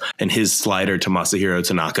himself and his slider to Masahiro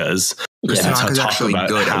Tanaka's. Tanaka's actually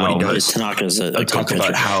good at what he does. Tanaka's a talk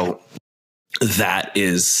about how that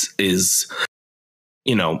is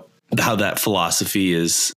how that philosophy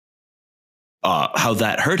is, how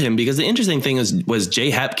that hurt him. Because the interesting thing was Jay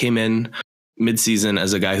Happ came in midseason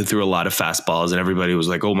as a guy who threw a lot of fastballs, and everybody was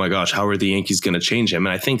like, oh my gosh, how are the Yankees going to change him?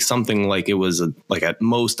 And I think something like it was at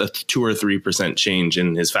most a 2 or 3% change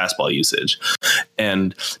in his fastball usage.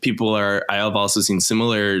 And I have also seen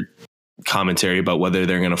similar commentary about whether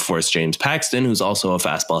they're going to force James Paxton, who's also a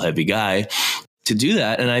fastball heavy guy, to do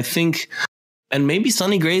that. And I think and maybe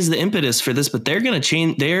Sonny Gray is the impetus for this, but they're going to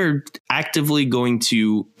change. They're actively going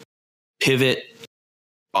to pivot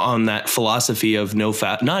on that philosophy of no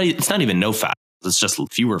fast. It's not even no fast. It's just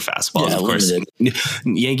fewer fastballs. Yeah, of course,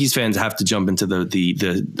 Yankees fans have to jump into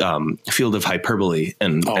the field of hyperbole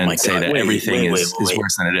and say that everything is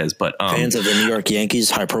worse than it is. But fans of the New York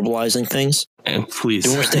Yankees hyperbolizing things. And please,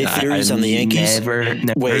 doomsday theories on the Yankees. Never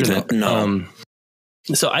heard of it. No.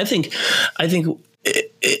 So I think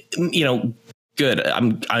good.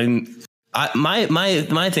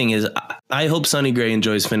 My thing is I hope Sonny Gray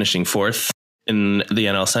enjoys finishing fourth in the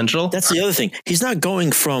NL Central. That's the other thing. He's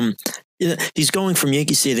going from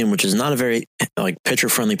Yankee Stadium, which is not a very pitcher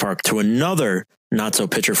friendly park, to another not so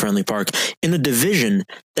pitcher friendly park in a division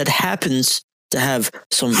that happens to have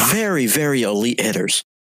some very, very elite hitters.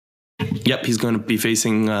 Yep, he's going to be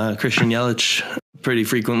facing Christian Yelich pretty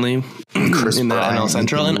frequently in the NL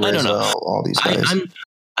Central, and I don't know, all these guys.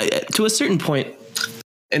 To a certain point,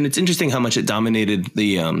 and it's interesting how much it dominated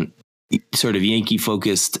the sort of Yankee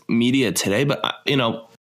focused media today, but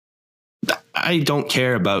I don't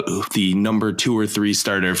care about the number 2 or 3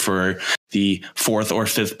 starter for the 4th or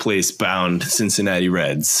 5th place bound Cincinnati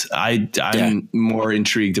Reds. I'm more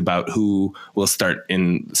intrigued about who will start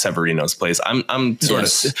in Severino's place. I'm sort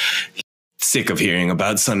of sick of hearing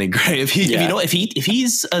about Sonny Gray. If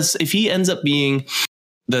he ends up being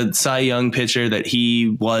the Cy Young pitcher that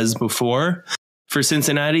he was before for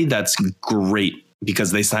Cincinnati, that's great,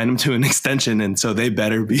 because they signed him to an extension. And so they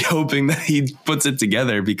better be hoping that he puts it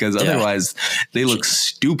together, because otherwise they look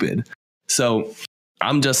stupid. So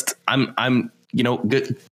good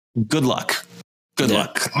luck. Good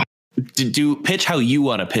luck. Do pitch how you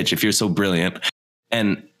want to pitch if you're so brilliant,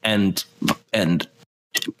 and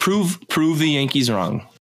prove the Yankees wrong.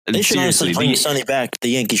 They should honestly bring Sonny back. The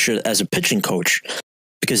Yankees should, as a pitching coach,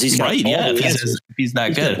 because he's got right. Yeah, if he's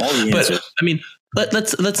that good. But I mean,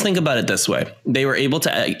 let's think about it this way. They were able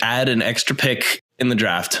to add an extra pick in the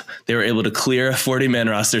draft. They were able to clear a 40-man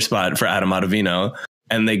roster spot for Adam Ottavino,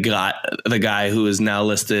 and they got the guy who is now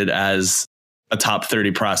listed as a top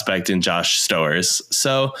 30 prospect in Josh Stowers.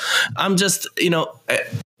 So I'm just,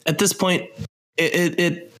 at this point,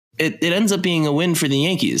 it ends up being a win for the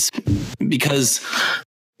Yankees, because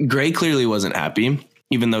Gray clearly wasn't happy,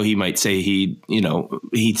 even though he might say he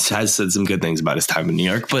has said some good things about his time in New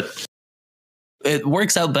York, but it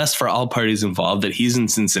works out best for all parties involved that he's in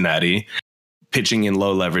Cincinnati pitching in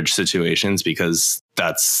low leverage situations, because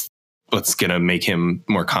that's what's going to make him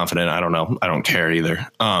more confident. I don't know. I don't care either.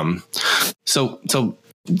 So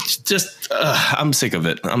just I'm sick of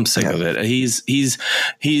it. I'm sick of it.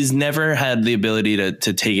 He's never had the ability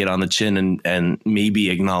to take it on the chin and maybe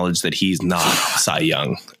acknowledge that he's not Cy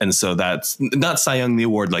Young. And so that's not Cy Young the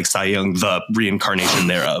award, like Cy Young the reincarnation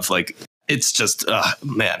thereof. Like, it's just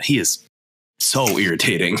man, he is so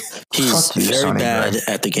irritating. He's very bad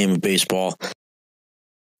at the game of baseball,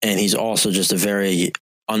 and he's also just a very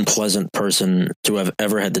unpleasant person to have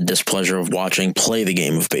ever had the displeasure of watching play the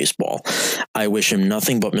game of baseball. I wish him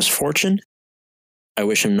nothing but misfortune. I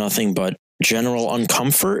wish him nothing but general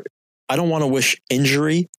uncomfort. I don't want to wish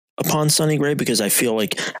injury upon Sonny Gray, because I feel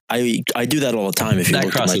like I do that all the time. If you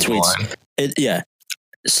look at my tweets,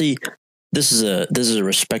 see, this is a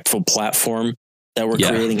respectful platform that we're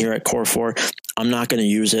creating here at Core 4. I'm not going to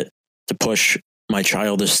use it to push my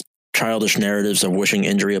childish narratives of wishing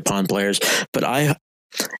injury upon players. But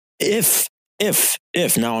if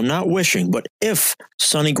now I'm not wishing, but if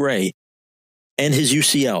Sonny Gray and his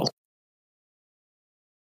UCL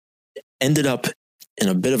ended up in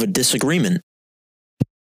a bit of a disagreement,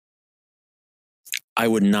 I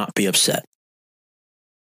would not be upset.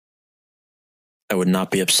 I would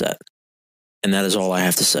not be upset. And that is all I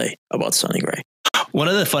have to say about Sonny Gray. One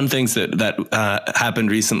of the fun things that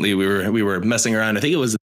happened recently, we were messing around. I think it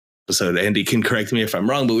was an episode. Andy can correct me if I'm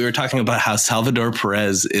wrong, but we were talking about how Salvador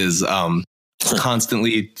Perez is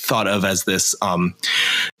constantly thought of as this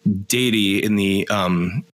deity in the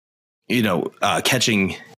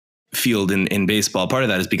catching field in baseball. Part of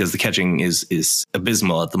that is because the catching is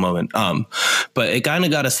abysmal at the moment. But it kind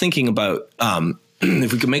of got us thinking about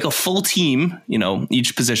if we could make a full team,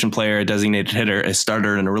 each position player, a designated hitter, a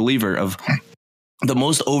starter, and a reliever of the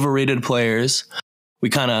most overrated players.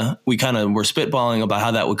 We kind of were spitballing about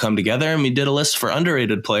how that would come together, and we did a list for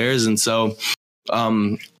underrated players. And so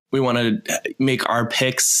we want to make our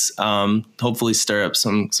picks, hopefully stir up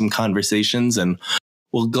some conversations, and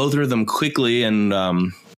we'll go through them quickly and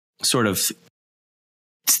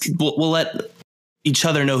we'll let each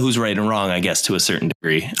other know who's right and wrong, I guess, to a certain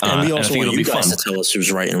degree. And we also want you guys to tell us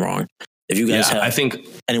who's right and wrong. If you guys have, I think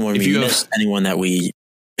anyone we missed, anyone that we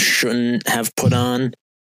shouldn't have put on,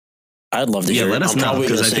 I'd love to hear it. Let us I'm know, probably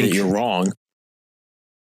going to I say think that you're wrong,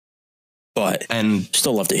 but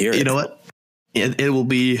still love to hear it. You know what? It will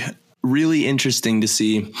be really interesting to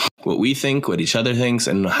see what we think, what each other thinks,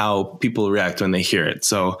 and how people react when they hear it.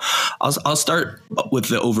 So I'll start with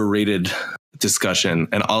the overrated discussion,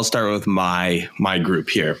 and I'll start with my group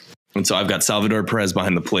here. And so I've got Salvador Perez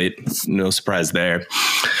behind the plate. No surprise there.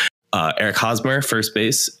 Eric Hosmer, first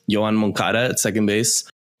base. Yohan Moncada at second base.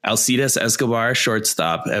 Alcides Escobar,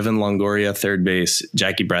 shortstop. Evan Longoria, third base.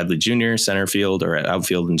 Jackie Bradley Jr., center field or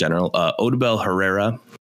outfield in general. Odubel Herrera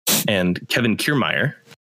and Kevin Kiermaier.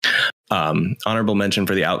 Honorable mention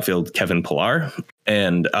for the outfield, Kevin Pillar.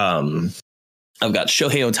 And I've got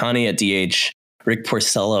Shohei Ohtani at DH, Rick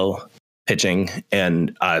Porcello pitching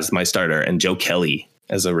and as my starter, and Joe Kelly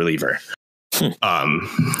as a reliever. So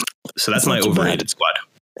that's my overrated squad.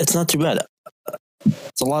 It's not too bad.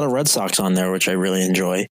 It's a lot of Red Sox on there, which I really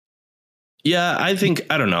enjoy. Yeah, I think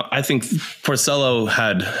Porcello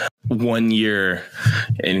had 1 year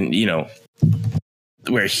and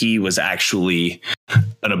where he was actually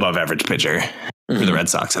an above average pitcher for the Red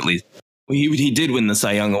Sox, at least. He did win the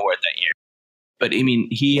Cy Young Award that year. But I mean,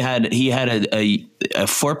 he had a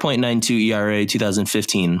 4.92 ERA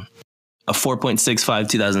 2015, a 4.65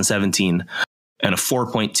 2017, and a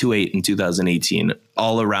 4.28 in 2018,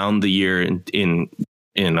 all around the year in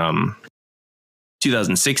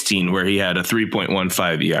 2016, where he had a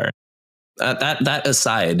 3.15 ERA. That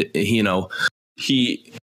aside, he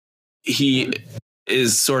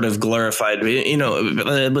is sort of glorified,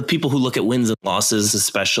 with people who look at wins and losses,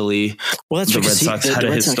 especially. Well, that's the Red Sox had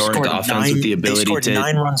a historic offense with the ability to score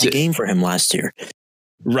 9 runs a game for him last year.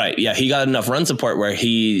 Right. Yeah. He got enough run support where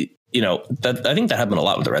he, I think that happened a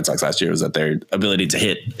lot with the Red Sox last year, was that their ability to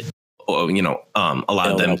hit,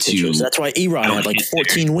 allowed them to. Pitchers. That's why Erod had like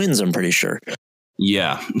 14 wins, I'm pretty sure.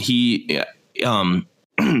 Yeah. The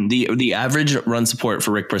average run support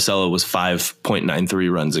for Rick Porcello was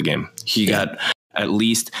 5.93 runs a game. He got at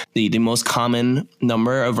least the most common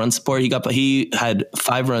number of run support he had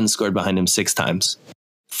 5 runs scored behind him 6 times,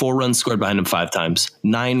 4 runs scored behind him 5 times,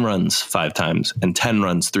 9 runs 5 times, and 10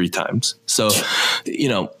 runs 3 times. So,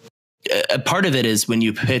 a part of it is when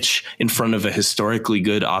you pitch in front of a historically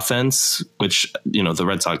good offense, which, the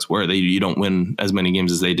Red Sox were, you don't win as many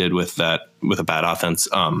games as they did with a bad offense.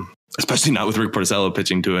 Especially not with Rick Porcello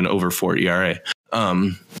pitching to an over 4 ERA.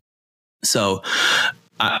 So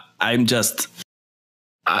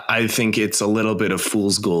I think it's a little bit of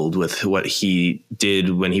fool's gold with what he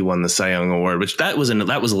did when he won the Cy Young Award, which that was a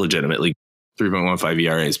legitimately 3.15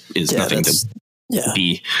 ERA is nothing to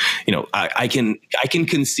be, I can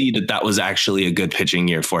concede that was actually a good pitching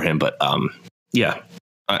year for him, but and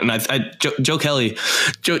Joe Kelly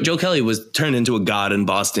was turned into a god in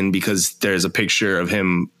Boston because there's a picture of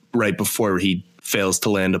him right before he fails to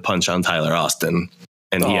land a punch on Tyler Austin.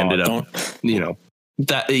 And he ended up,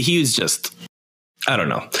 that he was just, I don't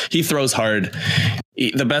know. He throws hard.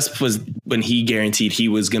 The best was when he guaranteed he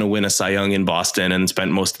was going to win a Cy Young in Boston and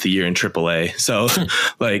spent most of the year in AAA. So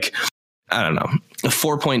I don't know, a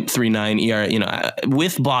 4.39 ERA,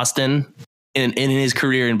 with Boston in his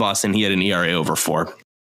career in Boston, he had an ERA over 4.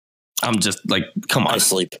 I'm just like, come on. I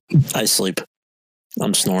sleep.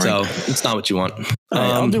 I'm snoring. So it's not what you want.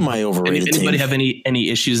 I'll do my overrated team. Anybody have any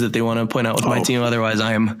issues that they want to point out with my team? Otherwise,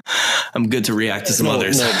 I'm good to react to some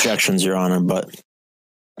others. No objections, Your Honor. But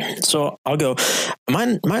so I'll go.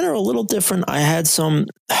 Mine are a little different. I had some.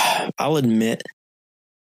 I'll admit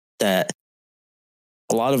that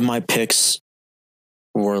a lot of my picks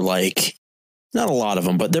were not a lot of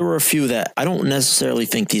them, but there were a few that I don't necessarily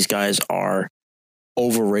think these guys are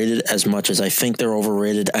overrated as much as I think they're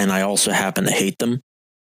overrated, and I also happen to hate them.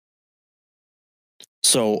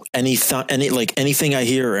 So anything I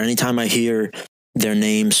hear, or anytime I hear their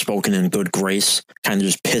name spoken in good grace, kind of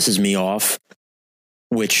just pisses me off,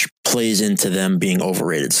 which plays into them being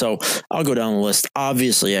overrated. So I'll go down the list.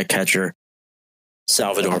 Obviously, at catcher,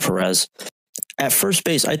 Salvador Perez. At first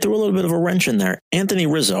base, I threw a little bit of a wrench in there. Anthony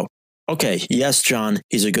Rizzo. Okay, yes, John,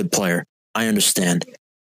 he's a good player. I understand.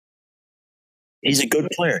 He's a good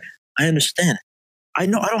player. I understand. I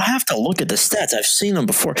know. I don't have to look at the stats. I've seen them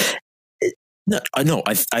before. I know.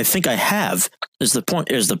 I think I have. Is the point?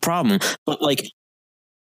 Is the problem? But I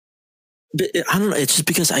don't know. It's just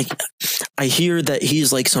because I hear that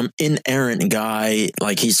he's like some inerrant guy.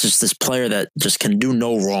 Like he's just this player that just can do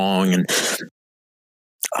no wrong. And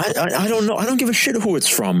I don't know. I don't give a shit who it's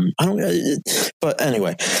from. I don't. But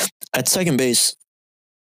anyway, at second base,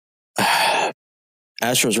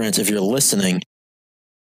 Astros Rants, if you're listening,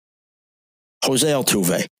 Jose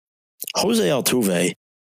Altuve. Jose Altuve,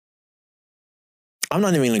 I'm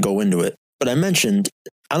not even going to go into it, but I mentioned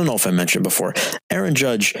I don't know if I mentioned before, Aaron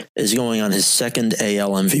Judge is going on his second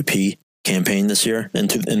AL MVP campaign this year in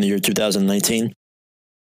the year 2019.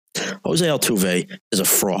 Jose Altuve is a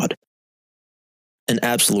fraud, an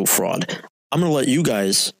absolute fraud. I'm going to let you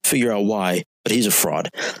guys figure out why, but he's a fraud.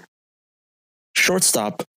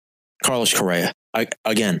 Shortstop, Carlos Correa.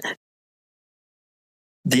 Again,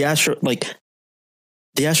 the Astros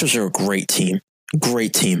are a great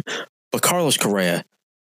team, but Carlos Correa,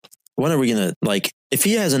 when are we going to, if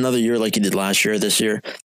he has another year like he did last year, this year,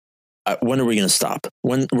 when are we going to stop?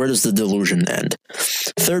 Where does the delusion end?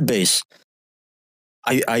 Third base.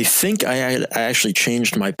 I think I actually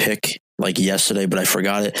changed my pick yesterday, but I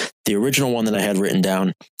forgot it. The original one that I had written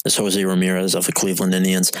down is Jose Ramirez of the Cleveland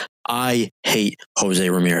Indians. I hate Jose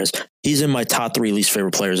Ramirez. He's in my top 3 least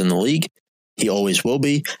favorite players in the league. He always will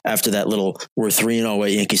be. After that little "we're 3-0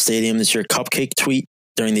 at Yankee Stadium this year" cupcake tweet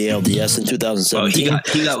during the ALDS in 2017. Well,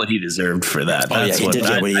 he got what he deserved for that. He did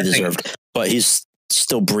get what he deserved. But he's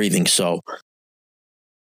still breathing, so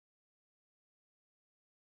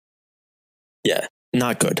yeah,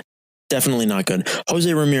 not good. Definitely not good.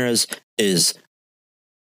 Jose Ramirez is,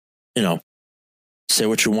 say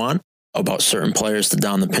what you want about certain players to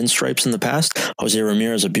don the pinstripes in the past. Jose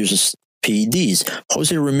Ramirez abuses PEDs.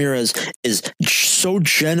 Jose Ramirez is so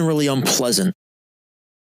generally unpleasant.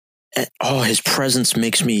 And, his presence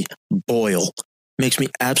makes me boil. Makes me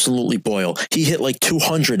absolutely boil. He hit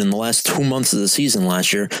 200 in the last 2 months of the season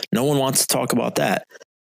last year. No one wants to talk about that.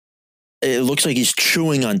 It looks like he's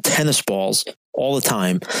chewing on tennis balls all the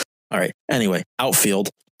time. All right. Anyway, outfield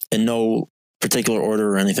in no particular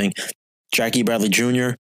order or anything. Jackie Bradley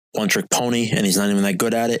Jr., one-trick pony, and he's not even that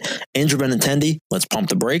good at it. Andrew Benintendi, let's pump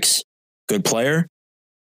the brakes. Good player.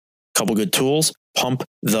 Couple good tools. Pump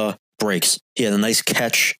the brakes. He had a nice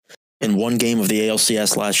catch in one game of the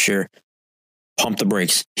ALCS last year. Pump the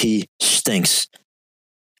brakes. He stinks.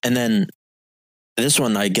 And then this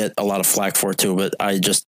one I get a lot of flack for too, but I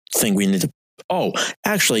just think we need to... Oh,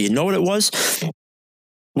 actually, you know what it was?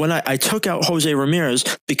 When I took out Jose Ramirez,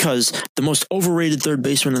 because the most overrated third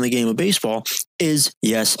baseman in the game of baseball is,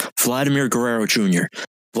 yes, Vladimir Guerrero Jr.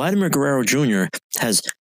 Vladimir Guerrero Jr. has,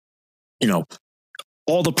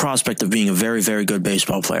 all the prospect of being a very, very good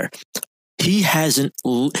baseball player. He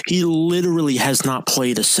literally has not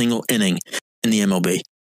played a single inning in the MLB.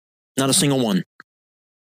 Not a single one.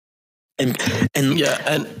 And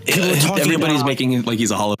everybody's making it like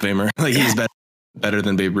he's a Hall of Famer. He's better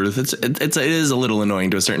than Babe Ruth. It is a little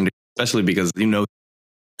annoying to a certain degree, especially because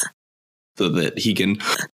so that he can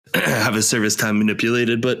have his service time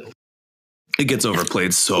manipulated, but it gets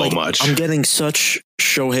overplayed so much. I'm getting such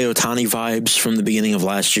Shohei Ohtani vibes from the beginning of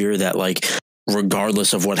last year that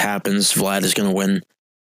regardless of what happens, Vlad is going to win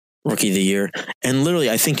Rookie of the Year. And literally,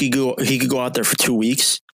 I think he could go out there for 2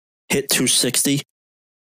 weeks, hit 260,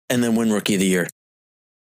 and then win Rookie of the Year.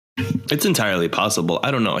 It's entirely possible.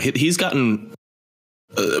 I don't know. He's gotten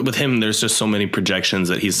with him. There's just so many projections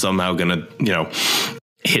that he's somehow going to,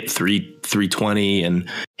 hit 320 and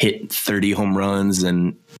hit 30 home runs.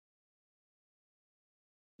 And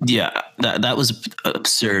yeah, that was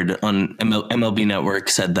absurd. On MLB Network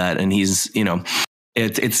said that. And he's, it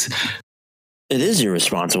is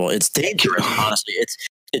irresponsible. It's dangerous. Honestly,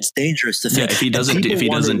 it's dangerous to think. Yeah, if he doesn't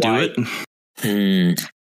do it,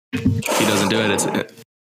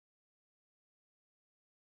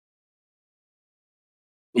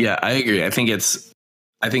 yeah, I agree. I think it's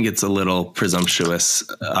a little presumptuous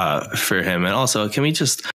for him. And also, can we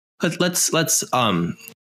just let's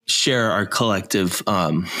share our collective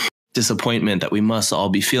disappointment that we must all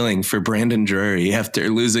be feeling for Brandon Drury after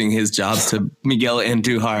losing his job to Miguel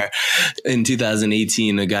Andujar in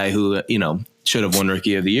 2018, a guy who, should have won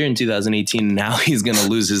Rookie of the Year in 2018. Now he's going to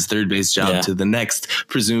lose his third base job to the next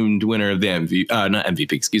presumed winner of the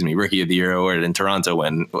Rookie of the Year award in Toronto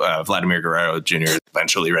when Vladimir Guerrero Jr. is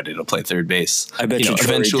eventually ready to play third base. I bet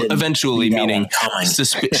eventually meaning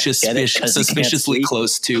suspiciously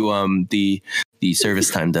close to the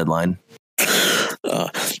service time deadline.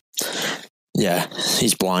 Yeah,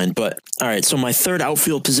 he's blind. But all right, so my third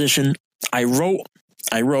outfield position, I wrote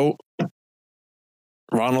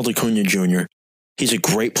Ronald Acuna Jr. He's a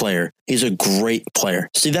great player. See,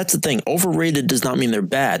 that's the thing. Overrated does not mean they're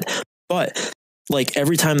bad. But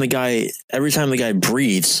every time the guy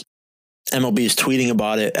breathes, MLB is tweeting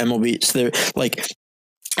about it. They're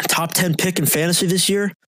top 10 pick in fantasy this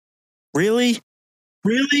year. Really?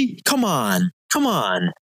 Come on.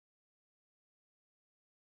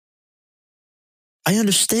 I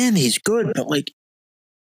understand he's good, but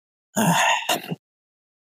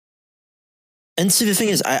and see, the thing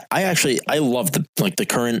is, I love the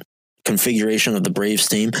current configuration of the Braves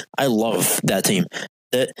team. I love that team.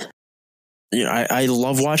 that, you know, I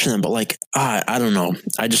love watching him, but like, I don't know.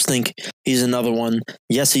 I just think he's another one.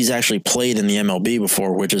 Yes, he's actually played in the MLB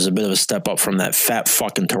before, which is a bit of a step up from that fat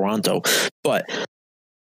fucking Toronto. But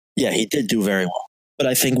yeah, he did do very well. But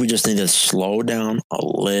I think we just need to slow down a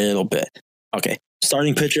little bit. Okay,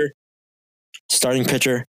 starting pitcher,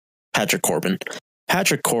 Patrick Corbin.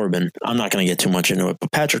 Patrick Corbin, I'm not going to get too much into it,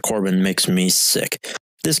 but Patrick Corbin makes me sick.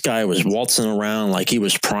 This guy was waltzing around like he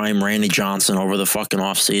was prime Randy Johnson over the fucking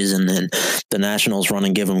offseason, and the Nationals run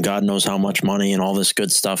and give him God knows how much money and all this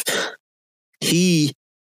good stuff. He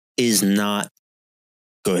is not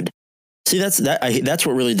good. See, that's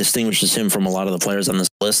what really distinguishes him from a lot of the players on this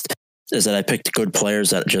list, is that I picked good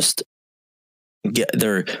players that just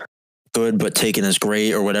they're good but taken as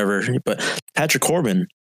great or whatever. But Patrick Corbin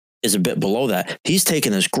is a bit below that. He's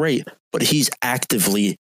taken as great, but he's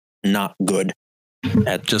actively not good.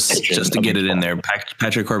 Just to get it in there,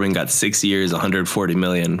 Patrick Corbin got 6 years, $140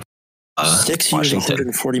 million. 6 years,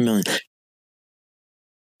 $140 million.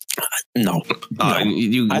 No.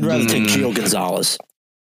 I'd rather take Gio Gonzalez.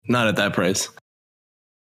 Not at that price.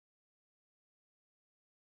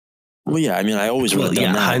 Well, yeah, I mean, I always would have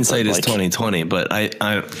done that. Hindsight is 2020, but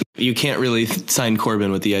I you can't really sign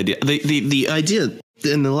Corbin with the idea. The idea,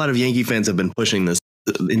 and a lot of Yankee fans have been pushing this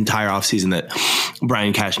the entire offseason, that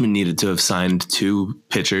Brian Cashman needed to have signed 2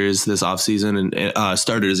 pitchers this offseason and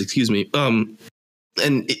starters, excuse me. And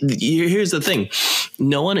here's the thing.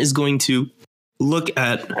 No one is going to look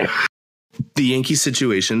at the Yankee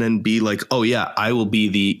situation and be like, oh yeah, I will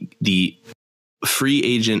be the free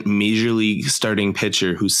agent major league starting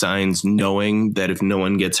pitcher who signs knowing that if no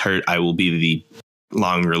one gets hurt, I will be the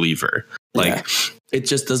long reliever. Like, it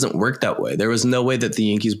just doesn't work that way. There was no way that the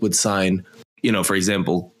Yankees would sign, you know, for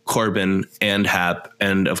example, Corbin and Happ,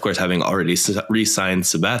 and of course, having already re-signed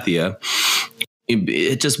Sabathia,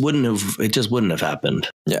 it just wouldn't have happened.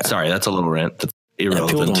 Yeah. Sorry, that's a little rant. That's irrelevant.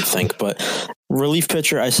 People don't think, but relief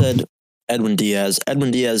pitcher, I said Edwin Diaz. Edwin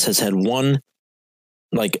Diaz has had one,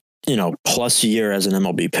 plus year as an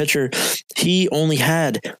MLB pitcher. He only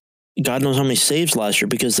had God knows how many saves last year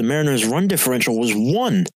because the Mariners' run differential was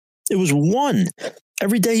 1. It was 1.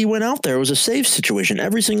 Every day he went out there, it was a save situation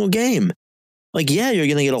every single game. Like, yeah, you're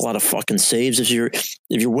going to get a lot of fucking saves if you're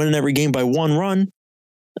winning every game by 1 run.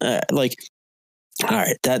 All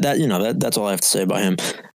right, that's all I have to say about him.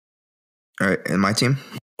 All right, and my team?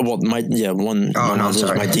 Well, my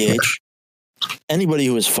DH. Anybody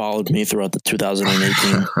who has followed me throughout the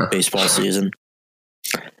 2018 baseball season,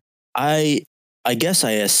 I guess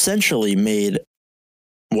I essentially made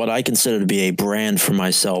what I consider to be a brand for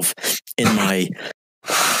myself in my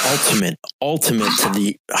ultimate to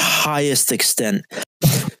the highest extent,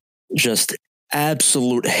 just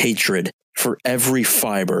absolute hatred for every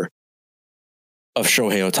fiber of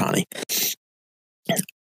Shohei Ohtani.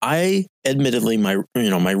 I admittedly, my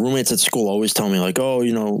roommates at school always tell me like, oh,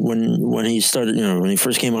 when he started, when he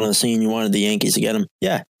first came on the scene, you wanted the Yankees to get him.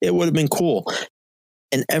 Yeah, it would have been cool.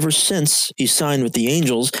 And ever since he signed with the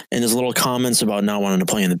Angels and his little comments about not wanting to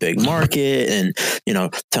play in the big market and,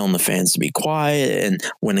 telling the fans to be quiet and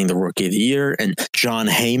winning the Rookie of the Year, and John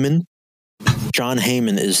Heyman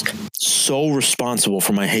is so responsible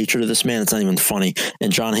for my hatred of this man. It's not even funny.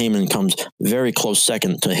 And John Heyman comes very close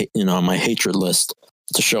second to, on my hatred list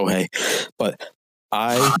to Shohei. But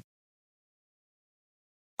I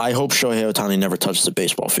hope Shohei Ohtani never touches a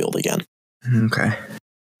baseball field again. Okay.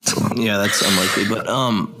 Yeah, that's unlikely. But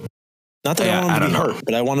not that I want him to be hurt,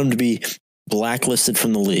 but I want him to be blacklisted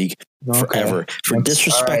from the league forever for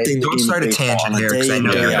disrespecting. Right. Don't start a tangent here because I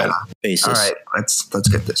know you're on a basis. All right, let's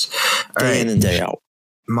get this. Day in and day out.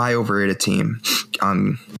 My overrated team.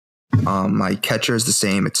 My catcher is the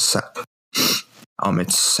same. It's Sal.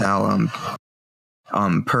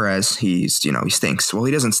 Perez. He stinks. Well,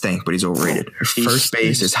 he doesn't stink, but he's overrated. First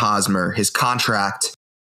base is Hosmer. His contract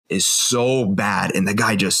is so bad, and the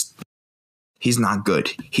guy he's not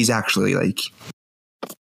good. He's actually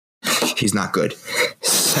he's not good.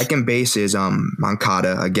 Second base is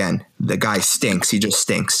Moncada. Again, the guy stinks. He just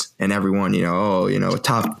stinks, and everyone, a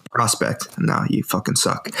top prospect. No, you fucking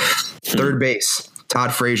suck. Third base,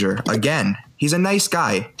 Todd Frazier. Again, he's a nice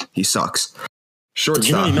guy. He sucks.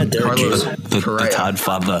 Shortstop, Carlos the Todd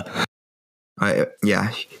father.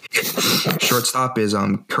 Yeah. Shortstop is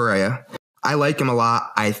Correa. I like him a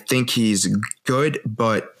lot. I think he's good,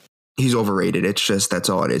 but he's overrated. It's just, that's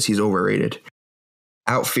all it is. He's overrated.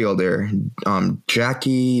 Outfielder,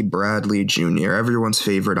 Jackie Bradley Jr., everyone's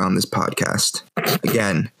favorite on this podcast.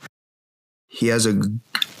 Again, he has a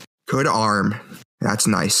good arm. That's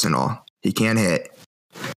nice and all. He can't hit.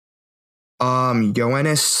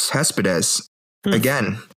 Yoenis Cespedes.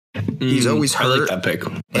 Again, He's always hurt. I like that pick.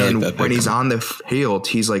 And when he's on the field,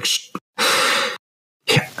 he's like,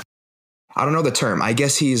 I don't know the term. I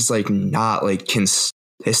guess he's like not like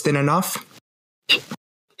consistent enough.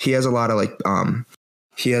 He has a lot of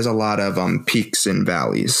peaks and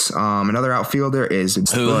valleys. Another outfielder is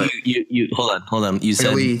you hold on. You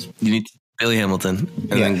said you need Billy Hamilton,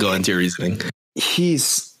 and then go into your reasoning.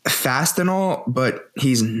 He's fast and all, but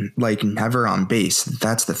he's like never on base.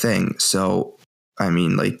 That's the thing. So, I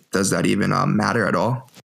mean, like, does that even matter at all?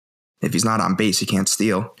 If he's not on base, he can't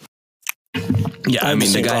steal. Yeah, I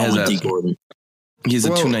mean, the guy has he's a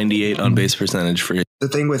 298 on base percentage for. The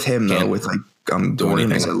thing with him though, with like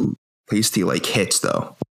Gordon, is at least he like hits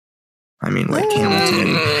though. I mean, like Hamilton,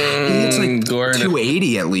 he hits like Gordon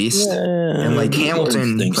 280 at least, and like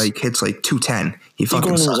Hamilton like hits like 210. He fucking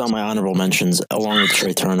Gordon was on my honorable mentions along with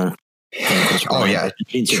Trey Turner. Oh yeah,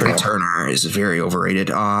 Trey Turner is very overrated.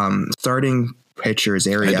 Starting pitcher is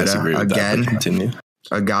Arrieta again.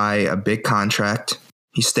 A big contract.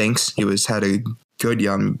 He stinks. He had a good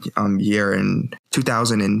year in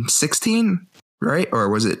 2016. Right? Or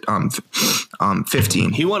was it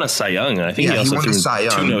 15? He won a Cy Young. I think he also won threw the Cy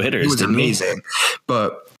Young. 2 no-hitters. He was amazing.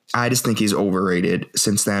 But I just think he's overrated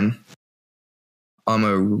since then. A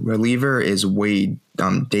reliever is Wade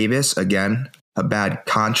Davis. Again, a bad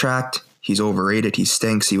contract. He's overrated. He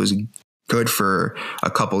stinks. He was good for a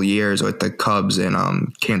couple years with the Cubs in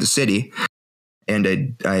Kansas City. And a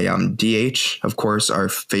DH, of course, our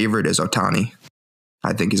favorite is Ohtani.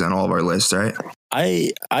 I think he's on all of our lists, right?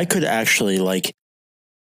 I could actually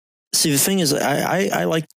see, the thing is, I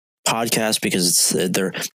like podcasts because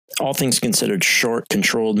they're all things considered short,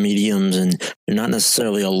 controlled mediums, and you're not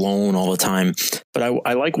necessarily alone all the time. But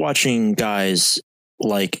I like watching guys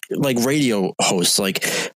like radio hosts. Like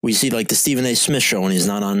we see like the Stephen A. Smith show when he's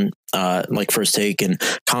not on like First Take, and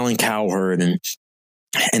Colin Cowherd and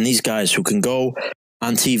these guys who can go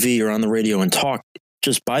on TV or on the radio and talk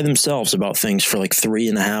just by themselves about things for like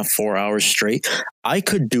 3.5, 4 hours straight. I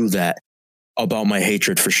could do that about my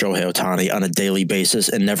hatred for Shohei Ohtani on a daily basis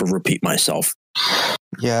and never repeat myself.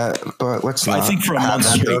 Yeah, but let's not. I think for a month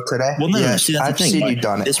straight today. Well, no, see, that's the thing. Seen you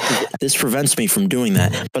done it. This prevents me from doing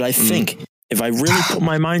that. But I think if I really put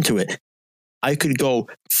my mind to it, I could go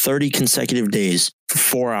 30 consecutive days for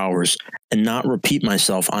 4 hours and not repeat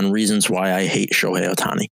myself on reasons why I hate Shohei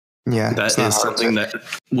Ohtani. Yeah, that is something that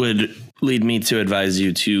would lead me to advise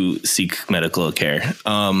you to seek medical care.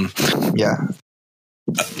 Yeah,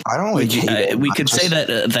 I don't like. We could say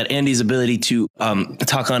that Andy's ability to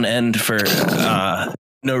talk on end for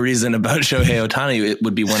no reason about Shohei Ohtani, it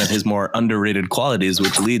would be one of his more underrated qualities,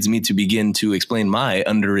 which leads me to begin to explain my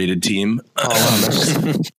underrated team.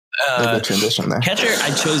 Transition there. Catcher,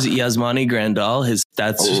 I chose Yasmani Grandal. His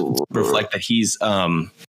stats reflect that he's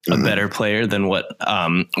a better player than what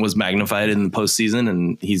was magnified in the postseason,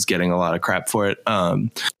 and he's getting a lot of crap for it.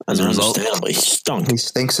 As a result, he stunk. He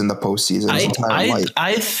stinks in the postseason.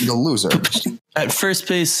 He's a loser. At first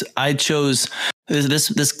base, I chose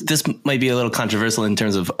this might be a little controversial in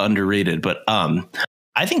terms of underrated, but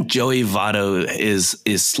I think Joey Votto is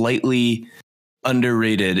slightly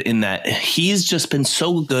underrated in that he's just been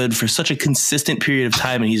so good for such a consistent period of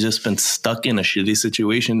time, and he's just been stuck in a shitty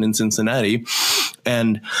situation in Cincinnati,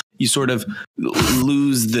 and you sort of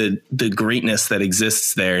lose the greatness that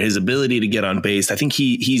exists there. His ability to get on base. I think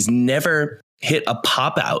he's never hit a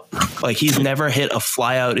pop out. Like he's never hit a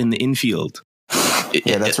fly out in the infield.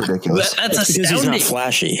 Yeah, that's ridiculous. That's because he's not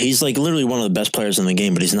flashy. He's like literally one of the best players in the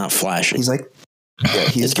game, but he's not flashy. He's like,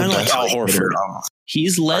 he's kind of like Al Horford.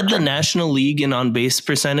 He's led the National League in on-base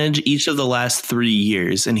percentage each of the last 3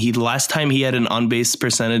 years, and the last time he had an on-base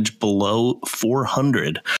percentage below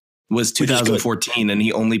 400 was 2014, and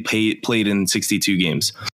he only played in 62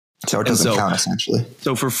 games. So it doesn't count essentially.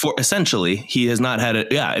 So essentially, he has not had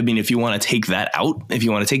it. Yeah, I mean, if you want to take that out, if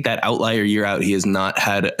you want to take that outlier year out, he has not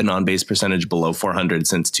had an on-base percentage below 400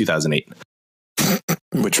 since 2008,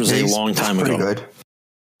 which was a long time ago. Good.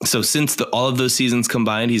 So since all of those seasons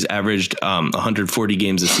combined, he's averaged 140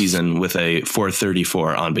 games a season with a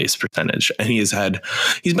 434 on base percentage. And he's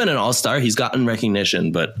been an all-star. He's gotten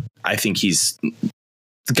recognition, but I think he's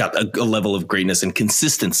got a level of greatness and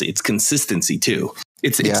consistency. It's consistency too.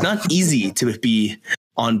 It's not easy to be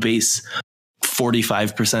on base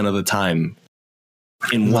 45% of the time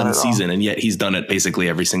in one season, and yet he's done it basically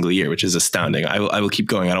every single year, which is astounding. I will keep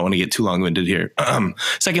going. I don't want to get too long-winded here.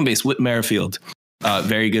 Second base, Whit Merrifield.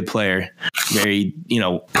 Very good player, very,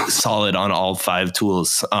 solid on all 5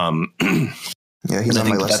 tools. Yeah, he's on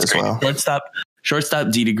my list as well.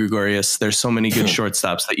 Shortstop, Didi Gregorius. There's so many good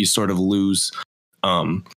shortstops that you sort of lose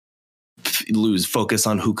focus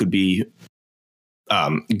on who could be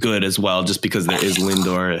good as well, just because there is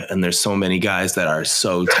Lindor and there's so many guys that are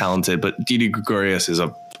so talented. But Didi Gregorius is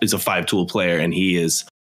a 5-tool player, and he is,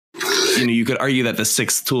 you could argue that the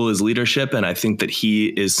 6th tool is leadership. And I think that he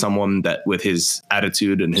is someone that, with his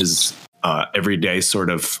attitude and his everyday sort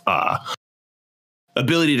of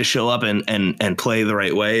ability to show up and play the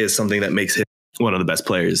right way, is something that makes him one of the best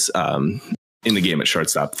players in the game at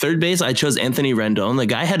shortstop. Third base, I chose Anthony Rendon. The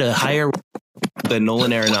guy had a higher than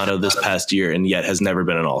Nolan Arenado this past year, and yet has never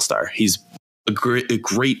been an all-star. He's a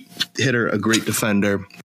great hitter, a great defender.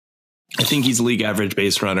 I think he's league average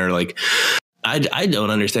base runner. Like, I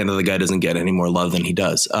don't understand that the guy doesn't get any more love than he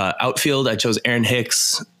does. Outfield, I chose Aaron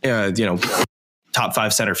Hicks, top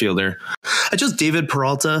 5 center fielder. I chose David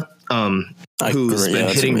Peralta, who's been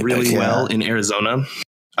hitting really well in Arizona.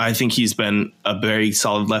 I think he's been a very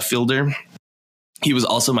solid left fielder. He was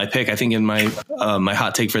also my pick. I think in my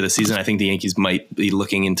hot take for the season, I think the Yankees might be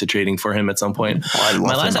looking into trading for him at some point.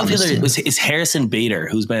 My last outfielder is Harrison Bader,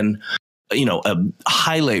 who's been, a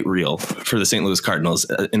highlight reel for the St. Louis Cardinals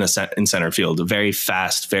in center field. A very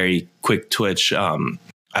fast, very quick twitch,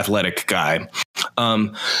 athletic guy.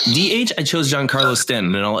 DH, I chose Giancarlo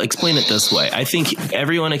Stanton, and I'll explain it this way. I think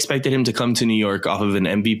everyone expected him to come to New York off of an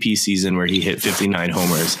MVP season where he hit 59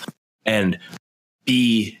 homers and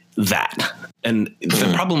be that. And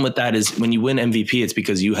the problem with that is, when you win MVP, it's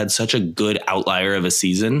because you had such a good outlier of a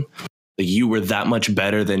season. Like, you were that much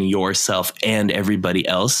better than yourself and everybody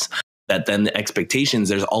else, that then the expectations,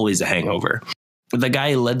 there's always a hangover. The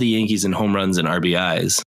guy led the Yankees in home runs and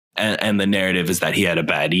RBIs. And the narrative is that he had a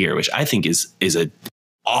bad year, which I think is a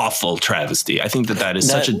awful travesty. I think that is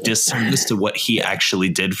such a disservice to what he actually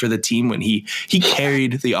did for the team when he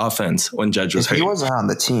carried the offense when Judge was hurt. If he wasn't on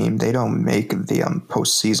the team, they don't make the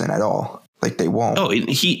postseason at all. Like, they won't. Oh,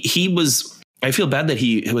 he was. I feel bad that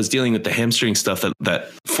he was dealing with the hamstring stuff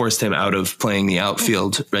that forced him out of playing the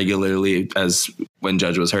outfield regularly as when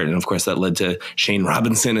Judge was hurt. And of course, that led to Shane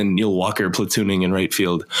Robinson and Neil Walker platooning in right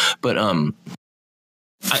field. But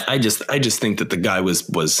I just think that the guy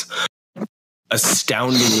was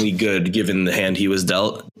astoundingly good given the hand he was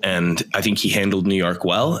dealt, and I think he handled New York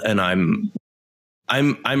well. And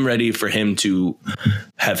I'm ready for him to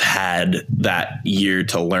have had that year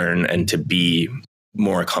to learn and to be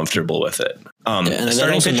more comfortable with it.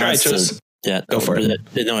 Starting pitcher, I chose. Go for it.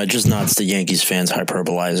 No, it just nods the Yankees fans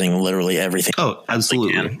hyperbolizing literally everything. Oh,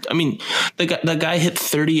 absolutely. I mean, the guy hit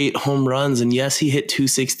 38 home runs, and yes, he hit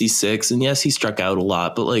 266, and yes, he struck out a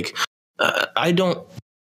lot. But like, I don't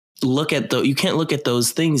look at you can't look at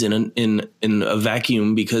those things in a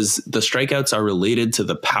vacuum, because the strikeouts are related to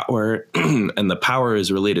the power, and the power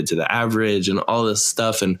is related to the average and all this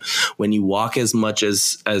stuff. And when you walk as much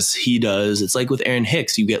as he does, it's like with Aaron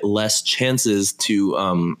Hicks, you get less chances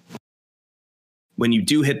to when you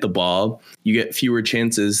do hit the ball, you get fewer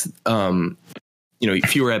chances,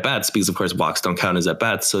 fewer at bats, because of course walks don't count as at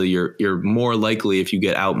bats. So you're more likely, if you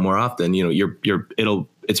get out more often,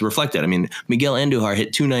 it's reflected. I mean, Miguel Andujar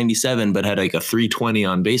hit 297, but had like a 320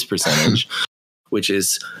 on base percentage, which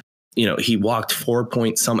is, he walked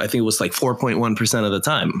 4.1% of the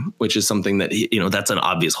time, which is something that, that's an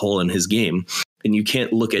obvious hole in his game. And you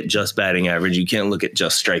can't look at just batting average. You can't look at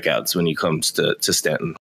just strikeouts when it comes to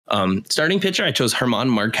Stanton. Starting pitcher, I chose German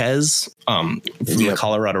Marquez from the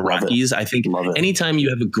Colorado Rockies. I think anytime you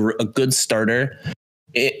have a good starter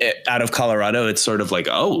out of Colorado, it's sort of like,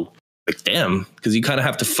 damn, because you kind of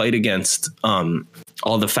have to fight against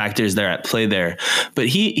all the factors that are at play there. But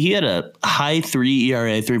he had a high 3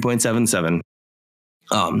 ERA, 3.77.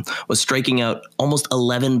 Was striking out almost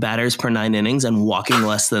 11 batters per 9 innings and walking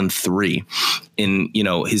less than 3 in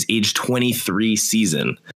his age 23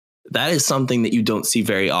 season. That is something that you don't see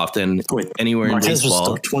very often anywhere in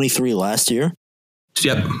baseball. Was 23 last year?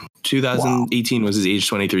 Yep. 2018 was his age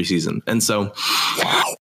 23 season. And so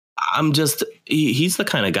he's the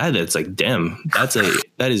kind of guy that's like, damn,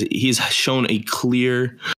 he's shown a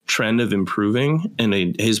clear trend of improving, and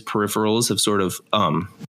his peripherals have sort of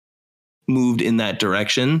moved in that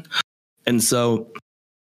direction. And so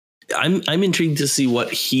I'm intrigued to see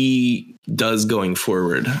what he does going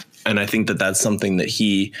forward. And I think that that's something that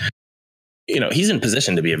he's in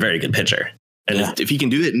position to be a very good pitcher. And if he can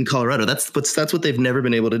do it in Colorado, that's what they've never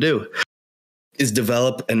been able to do, is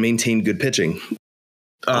develop and maintain good pitching.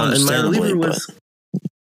 And my reliever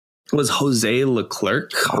was Jose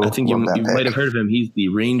Leclerc. I think you might have heard of him. He's the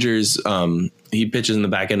Rangers. He pitches in the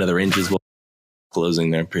back end of the Rangers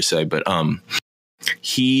closing there per se, but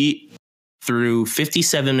he threw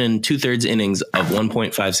 57 2/3 innings of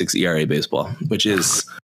 1.56 ERA baseball, which is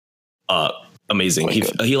amazing.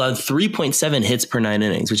 He allowed 3.7 hits per 9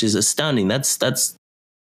 innings, which is astounding. That's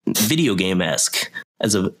video game-esque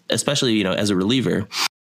especially, you know, as a reliever.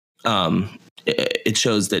 It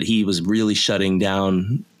shows that he was really shutting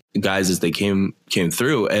down guys as they came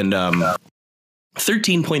through, and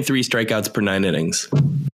 13.3 strikeouts per 9 innings.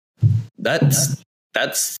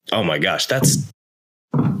 That's oh my gosh, that's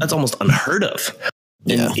almost unheard of.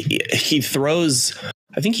 Yeah. And he throws,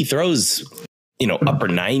 I think he throws, you know, upper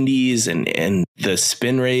 90s, and the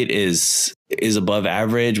spin rate is above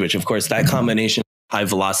average, which of course that combination, high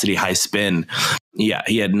velocity, high spin. Yeah,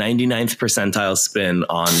 he had 99th percentile spin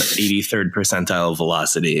on 83rd percentile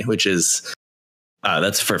velocity, which is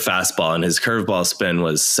that's for fastball, and his curveball spin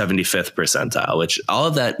was 75th percentile, which all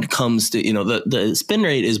of that comes to, you know, the spin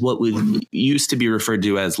rate is what would used to be referred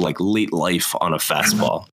to as like late life on a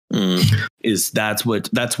fastball.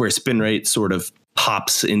 That's where spin rate sort of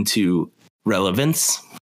pops into relevance.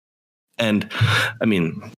 And I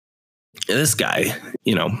mean, this guy,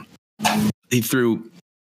 you know, he threw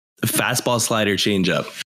a fastball, slider,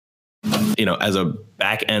 changeup, you know, as a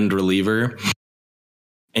back end reliever,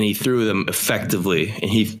 and he threw them effectively, and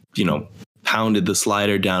he, you know, pounded the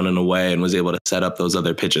slider down and away and was able to set up those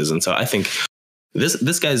other pitches. And so I think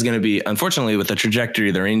this guy is going to be, unfortunately, with the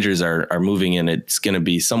trajectory the Rangers are moving in, it's going to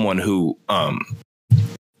be someone who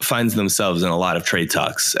finds themselves in a lot of trade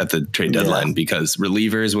talks at the trade deadline, because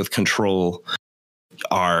relievers with control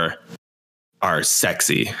are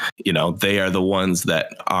sexy. You know, they are the ones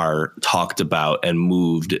that are talked about and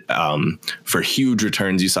moved for huge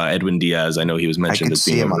returns. You saw Edwin Diaz. I know he was mentioned as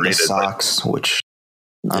being him on the overrated, Sox, which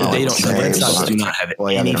they don't. The Red Sox do not have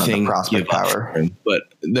anything prospect power, but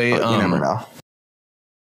they you never know.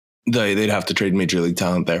 They'd have to trade major league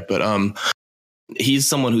talent there, but he's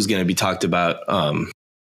someone who's going to be talked about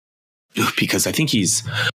because I think he's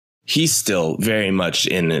still very much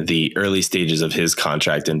in the early stages of his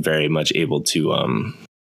contract and very much able to,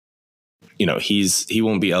 you know, he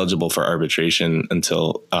won't be eligible for arbitration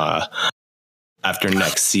until after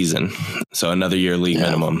next season. So another year league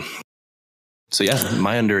minimum. So yeah,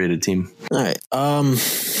 my underrated team. All right.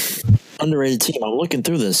 Underrated team. I'm looking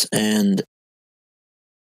through this, and,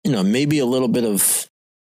 you know, maybe a little bit of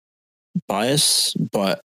bias,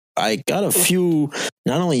 but I got a few,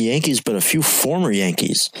 not only Yankees, but a few former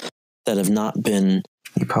Yankees that have not been.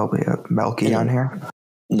 You probably have Melky on here.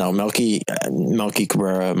 No, Melky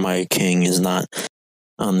Cabrera, my king, is not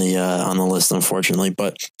on the list, unfortunately.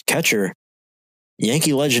 But catcher,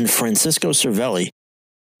 Yankee legend Francisco Cervelli.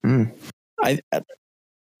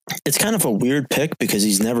 It's kind of a weird pick because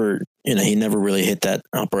he never really hit that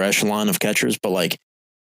upper echelon of catchers, but like,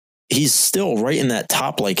 he's still right in that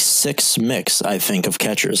top like 6 mix, I think, of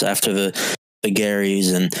catchers after the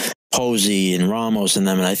Garys and Posey and Ramos and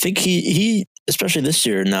them. And I think he especially this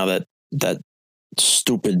year, now that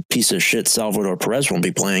stupid piece of shit Salvador Perez won't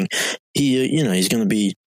be playing, he's going to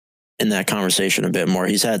be in that conversation a bit more.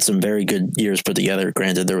 He's had some very good years put together.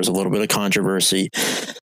 Granted, there was a little bit of controversy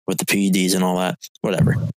with the PEDs and all that.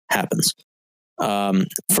 Whatever happens.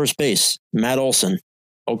 First base, Matt Olson.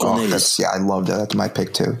 Oakland A's. I love that. That's my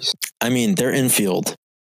pick too. I mean, their infield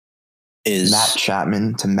is Matt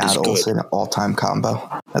Chapman to Matt Olson, all-time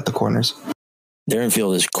combo at the corners. Their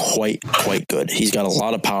infield is quite good. He's got a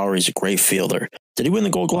lot of power. He's a great fielder. Did he win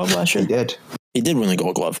the Gold Glove last year? He did. He did win the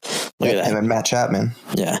Gold Glove. Look at that. Him and Matt Chapman.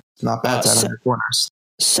 Yeah. It's not bad to have corners.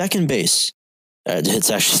 Second base. It's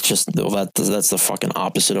actually just that's the fucking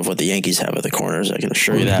opposite of what the Yankees have at the corners. I can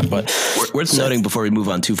assure you that. But worth noting before we move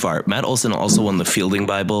on too far, Matt Olson also won the Fielding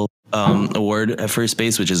Bible award at first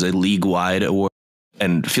base, which is a league-wide award.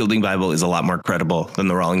 And Fielding Bible is a lot more credible than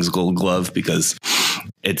the Rawlings Gold Glove because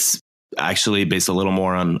it's actually based a little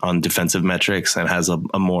more on defensive metrics and has a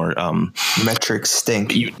more metrics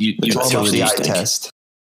stink. It's all the eye test.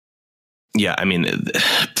 Yeah, I mean,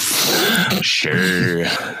 sure,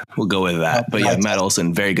 we'll go with that. But yeah, Matt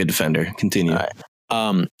Olson, very good defender. Continue.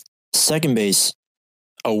 All right. Second base,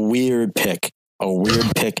 a weird pick,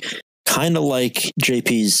 kind of like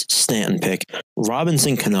JP's Stanton pick,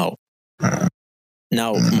 Robinson Cano.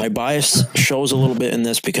 Now, my bias shows a little bit in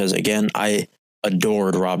this because, again, I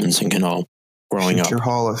adored Robinson Cano growing up. Future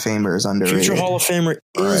Hall of Famer is underrated. Future Hall of Famer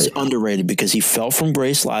is underrated because he fell from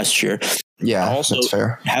grace last year. Yeah, also, that's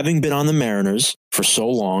fair. Having been on the Mariners for so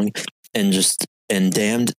long and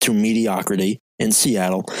damned to mediocrity in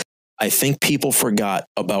Seattle, I think people forgot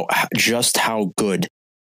about just how good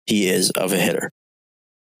he is of a hitter.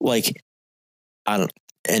 Like,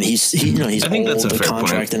 he's I think old, that's a fair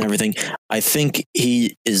contract point. And everything. I think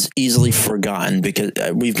he is easily forgotten because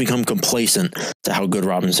we've become complacent to how good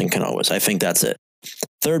Robinson Cano is. I think that's it.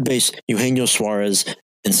 Third base, Eugenio Suarez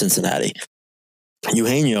in Cincinnati.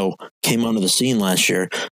 Eugenio came onto the scene last year,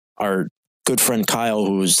 our good friend Kyle,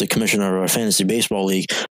 who was the commissioner of our fantasy baseball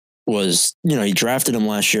league, was, he drafted him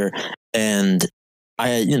last year, and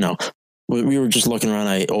we were just looking around.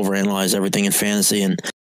 I overanalyzed everything in fantasy, and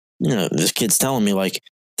this kid's telling me like,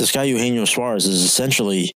 this guy Eugenio Suarez is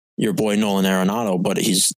essentially your boy Nolan Arenado, but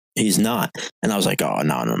he's not. And I was like, oh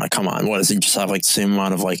no, come on, what does he just have like the same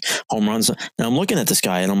amount of like home runs? And I'm looking at this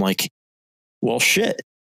guy, and I'm like, well, shit,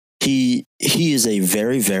 he is a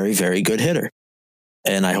very, very, very good hitter,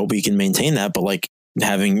 and I hope he can maintain that. But like,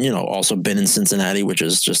 having also been in Cincinnati, which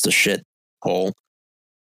is just a shit hole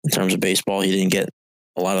in terms of baseball, he didn't get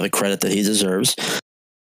a lot of the credit that he deserves.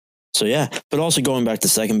 So yeah, but also going back to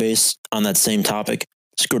second base on that same topic,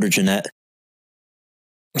 Scooter Gennett.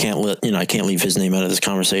 I can't leave his name out of this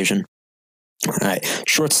conversation. All right,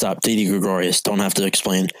 shortstop Didi Gregorius, don't have to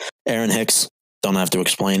explain. Aaron Hicks, don't have to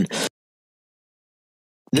explain.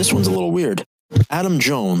 This one's a little weird. Adam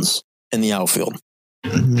Jones in the outfield.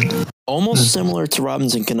 Almost similar to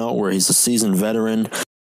Robinson Cano, where he's a seasoned veteran.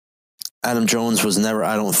 Adam Jones was never,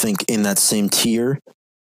 I don't think, in that same tier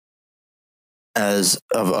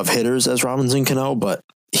of hitters as Robinson Cano, but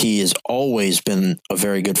he has always been a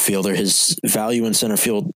very good fielder. His value in center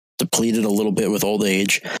field depleted a little bit with old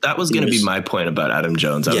age. That was going to be my point about Adam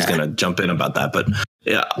Jones. I was going to jump in about that, but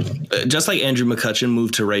yeah, just like Andrew McCutchen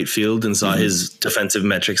moved to right field and saw his defensive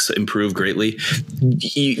metrics improve greatly.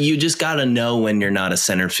 You just got to know when you're not a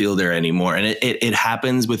center fielder anymore. And it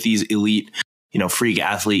happens with these elite, freak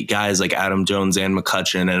athlete guys like Adam Jones and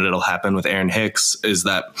McCutchen. And it'll happen with Aaron Hicks, is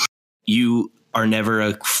that you are never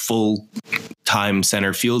a full-time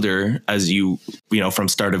center fielder as from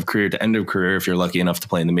start of career to end of career, if you're lucky enough to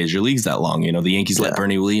play in the major leagues that long. The Yankees let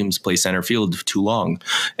Bernie Williams play center field too long,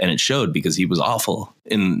 and it showed because he was awful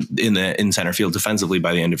in center field defensively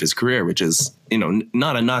by the end of his career, which is,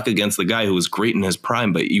 not a knock against the guy who was great in his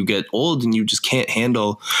prime, but you get old and you just can't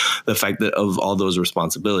handle the fact that of all those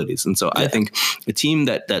responsibilities. And so I think a team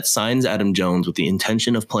that signs Adam Jones with the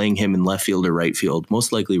intention of playing him in left field or right field,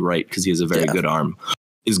 most likely right, because he has a very good arm,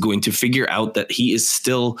 is going to figure out that he is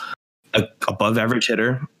still a above average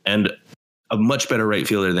hitter and a much better right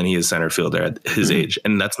fielder than he is center fielder at his age.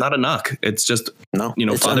 And that's not a knock. It's just,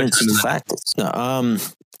 it's a fact.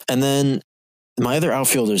 And then my other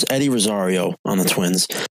outfielder is Eddie Rosario on the Twins.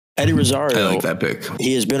 Eddie Rosario, I like that pick.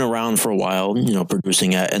 He has been around for a while,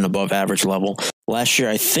 producing at an above average level. Last year,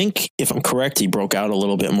 I think, if I'm correct, he broke out a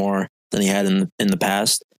little bit more than he had in the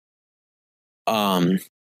past. I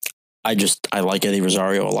like Eddie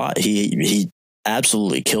Rosario a lot. He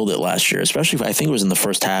absolutely killed it last year, especially I think it was in the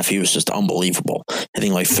first half. He was just unbelievable. I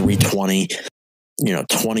think like 320,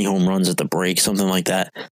 20 home runs at the break, something like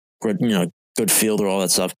that. Good fielder, all that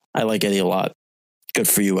stuff. I like Eddie a lot. Good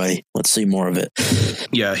for you, Eddie. Let's see more of it.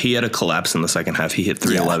 Yeah, he had a collapse in the second half. He hit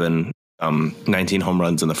 311, 19 home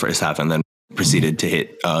runs in the first half, and then proceeded to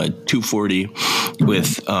hit 240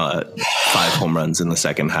 with 5 home runs in the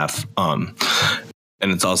second half.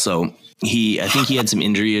 And it's also, I think he had some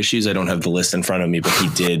injury issues. I don't have the list in front of me, but he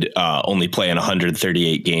did only play in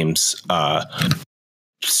 138 games.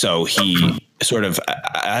 So he sort of,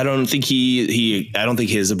 I don't think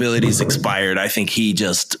his abilities expired. I think he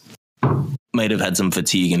just might have had some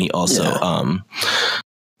fatigue, and he also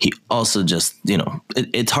just,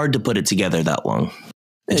 it's hard to put it together that long.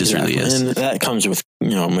 It just really is. And that comes with,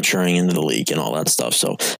 maturing into the league and all that stuff.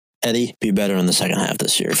 So Eddie, be better in the second half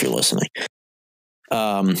this year if you're listening.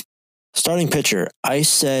 Starting pitcher, I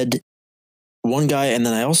said one guy, and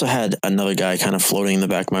then I also had another guy kind of floating in the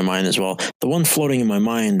back of my mind as well. The one floating in my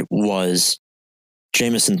mind was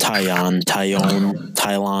Jameson Taillon. It's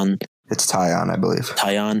Taillon, I believe.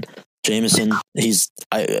 Taillon. Jameson, he's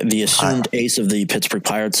the assumed ace of the Pittsburgh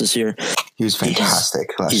Pirates this year. He was fantastic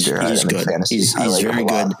last year. He's good. He's very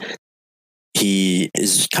good. He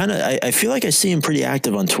is kind of, I feel like I see him pretty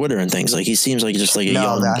active on Twitter and things. Like he seems like just like a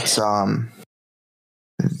young.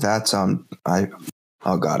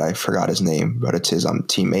 I forgot his name, but it's his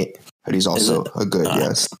teammate. But he's also a good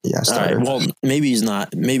starter. All right, well, maybe he's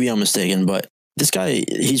not. Maybe I'm mistaken, but this guy,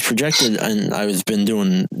 he's projected, and I've been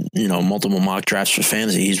doing multiple mock drafts for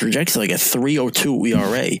fantasy. He's projected like a 3.02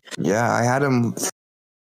 ERA. Yeah, I had him.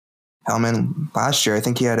 Last year, I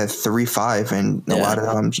think he had a 3.5, and a lot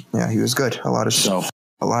of he was good. A lot of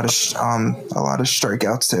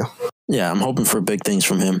strikeouts too. Yeah, I'm hoping for big things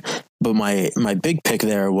from him. But my big pick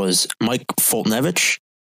there was Mike Foltynewicz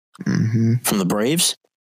from the Braves.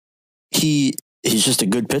 He's just a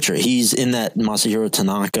good pitcher. He's in that Masahiro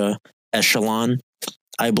Tanaka echelon.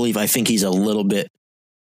 I think he's a little bit,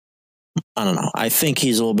 I don't know. I think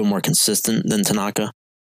he's a little bit more consistent than Tanaka.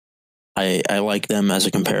 I like them as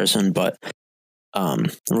a comparison, but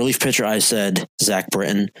Relief pitcher, I said Zach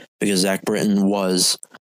Britton, because Zach Britton was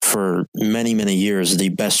for many, many years the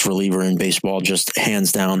best reliever in baseball, just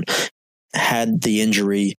hands down. Had the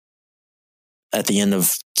injury at the end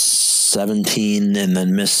of 17 and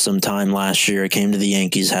then missed some time last year. Came to the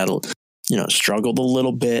Yankees, had, struggled a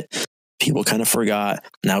little bit. People kind of forgot.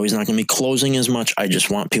 Now he's not going to be closing as much. I just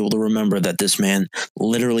want people to remember that this man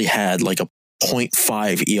literally had like a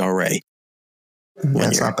 0.5 ERA.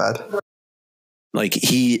 That's not bad. Like,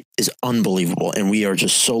 he is unbelievable, and we are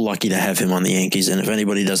just so lucky to have him on the Yankees. And if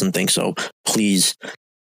anybody doesn't think so, please,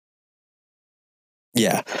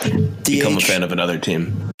 become a fan of another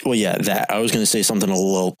team. Well, that. I was going to say something a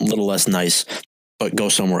little less nice, but go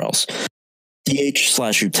somewhere else.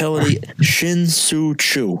 DH/utility, Shin-Soo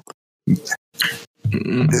Choo.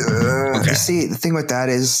 Okay. See, the thing with that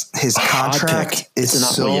is his contract is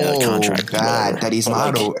so bad that he's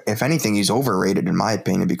not. If anything, he's overrated in my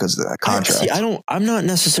opinion because of that contract. I'm not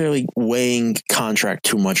necessarily weighing contract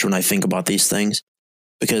too much when I think about these things,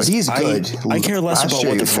 because he's good. I care less about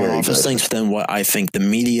what the front office thinks than what I think the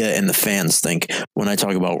media and the fans think when I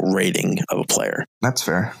talk about rating of a player. That's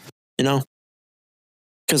fair.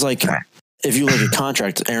 Because if you look at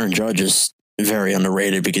contracts, Aaron Judge is very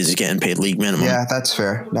underrated because he's getting paid league minimum. Yeah, that's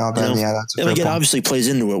fair. No, then that's a fair it point. obviously plays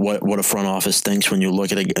into it what a front office thinks when you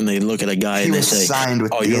look at a guy and they say signed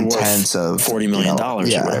with the intent of $40 million or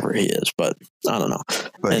whatever he is. But I don't know.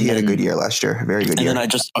 But he had a good year last year, a very good year. And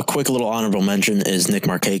then a quick little honorable mention is Nick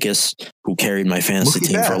Markakis, who carried my fantasy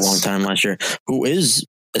team for a long time last year, who is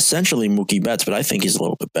essentially Mookie Betts, but I think he's a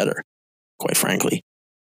little bit better, quite frankly.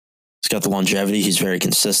 He's got the longevity. He's very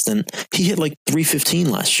consistent. He hit like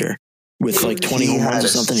 315 last year. With like 20 home runs or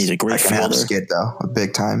something. He's a great fielder. Skid though, a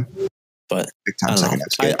big time. But big time I don't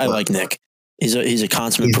know. I like Nick. He's a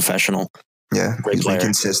consummate professional. Yeah, he's been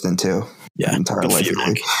consistent too. Yeah, entire life.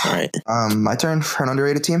 All right. My turn for an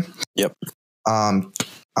underrated team. Yep.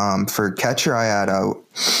 For catcher, I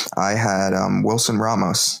had Wilson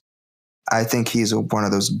Ramos. I think he's one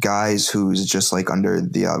of those guys who's just like under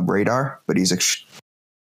the radar, but he's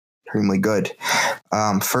extremely good.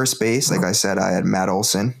 First base, like I said, I had Matt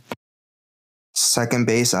Olson. Second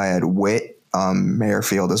base, I had Witt,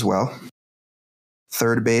 Merrifield as well.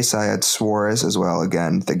 Third base, I had Suarez as well.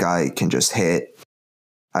 Again, the guy can just hit.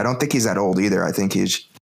 I don't think he's that old either. I think he's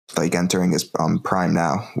like entering his prime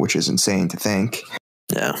now, which is insane to think.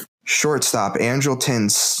 Yeah. Shortstop, Andrelton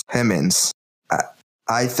Simmons.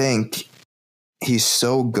 I think he's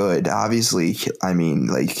so good. Obviously, I mean,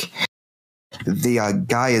 like, the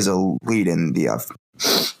guy is a lead in the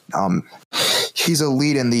he's a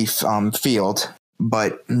lead in the field,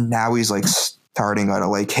 but now he's like starting to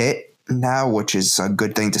like hit now, which is a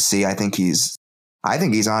good thing to see. I think he's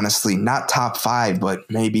honestly not top 5, but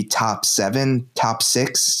maybe top 7, top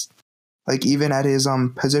 6, like even at his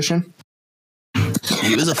position.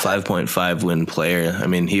 He was a 5.5 win player. I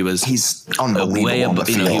mean, he's unbelievable. Way above,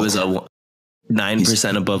 he was a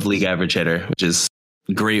 9% above league average hitter, which is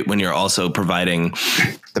great when you're also providing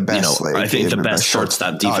the best. I think the best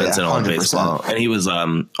shortstop defense in all of baseball, and he was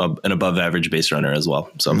an above average base runner as well.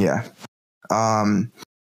 So yeah.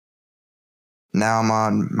 Now I'm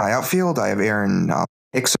on my outfield. I have Aaron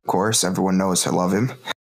Hicks, of course. Everyone knows I love him.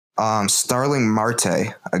 Starling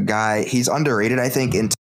Marte, a guy, he's underrated, I think, in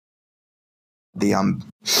the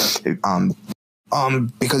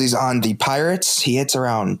because he's on the Pirates. He hits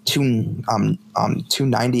around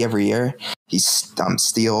 290 every year. He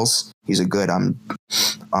steals. He's a good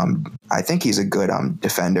I think he's a good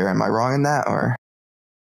defender. Am I wrong in that, or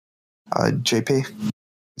JP?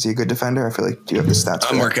 Is he a good defender? I feel like, do you have the stats?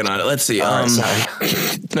 I'm working on it. Let's see. Sorry.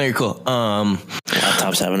 No, you're cool.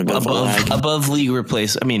 Laptop's having a bit above league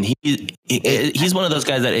replace. I mean, he's one of those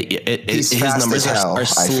guys that his numbers are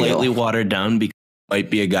slightly watered down because he might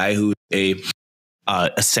be a guy who's a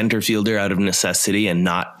center fielder out of necessity and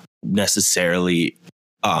not necessarily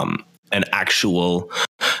an actual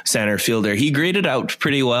center fielder. He graded out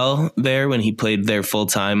pretty well there when he played there full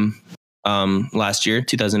time last year,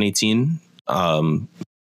 2018.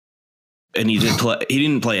 And he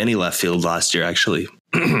didn't play any left field last year, actually.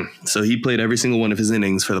 So he played every single one of his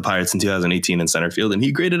innings for the Pirates in 2018 in center field, and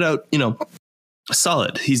he graded out,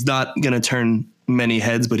 solid. He's not going to turn many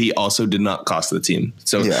heads, but he also did not cost the team.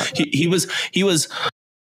 So yeah. he was,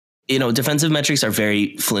 defensive metrics are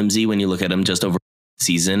very flimsy when you look at him just over the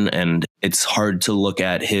season, and it's hard to look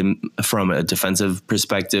at him from a defensive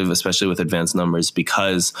perspective, especially with advanced numbers,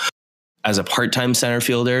 because as a part-time center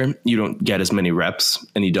fielder, you don't get as many reps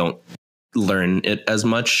and you don't learn it as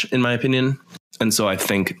much, in my opinion. And so I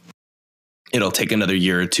think it'll take another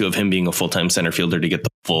year or two of him being a full-time center fielder to get the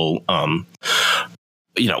full,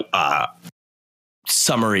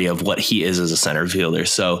 summary of what he is as a center fielder.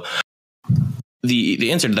 So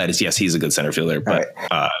the answer to that is yes, he's a good center fielder. But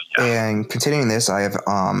right. And continuing this, I have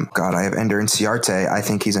Ender Inciarte. I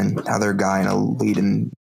think he's another guy in a lead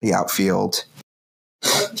in the outfield.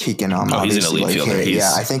 He can he's an elite fielder.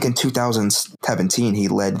 Yeah, I think in 2017 he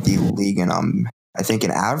led the league in I think in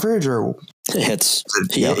average or hits.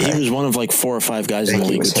 He was one of like 4 or 5 guys in the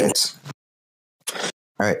league with hits.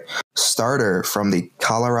 All right, starter from the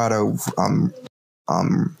Colorado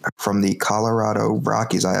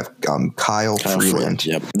Rockies. I have Kyle Freeland.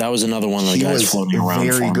 Yep, that was another one of the guys floating around.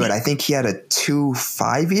 Very for good. me. I think he had a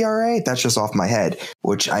 2.5 ERA. That's just off my head,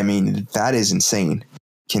 which I mean that is insane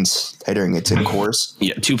considering it's in course.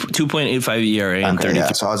 Yeah, 2.85 ERA and 30.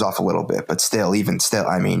 Yeah, so I was off a little bit, but still, I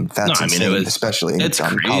mean that's insane, especially in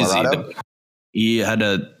Colorado. He had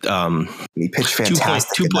he pitched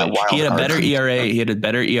fantastic. He had a better ERA. He had a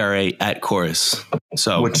better ERA at Coors.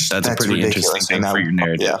 So that's a pretty interesting thing for your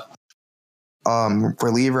narrative. Yeah.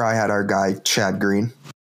 Reliever, I had our guy Chad Green.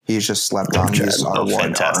 He's just slept on. He's our one.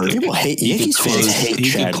 Fantastic. People hate Yankees fans. He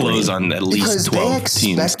could close on at least 12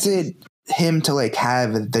 teams. They expected him to like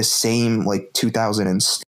have the same like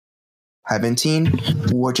 2017,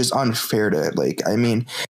 which is unfair to like. I mean.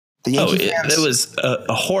 It was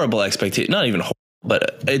a horrible expectation. Not even horrible,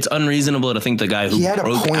 but it's unreasonable to think the guy who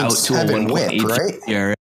broke out to a 1.8 right?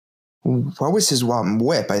 ERA. What was his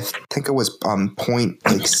whip? I think it was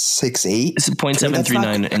 .68. It's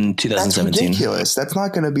 0.739 in 2017. That's ridiculous. That's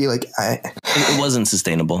not going to be like. It wasn't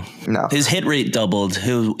sustainable. No, his hit rate doubled.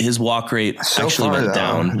 His walk rate went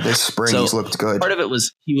down. This spring he's looked good. Part of it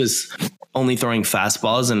was he was only throwing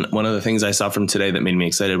fastballs, and one of the things I saw from today that made me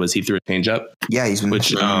excited was he threw a changeup. Yeah, he threw a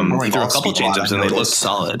couple changeups and they looked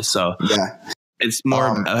solid. So yeah, it's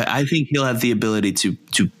more. I think he'll have the ability to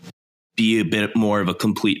be a bit more of a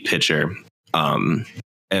complete pitcher.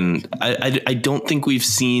 And I don't think we've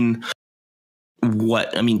seen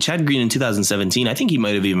Chad Green in 2017, I think he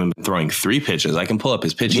might have even been throwing 3 pitches. I can pull up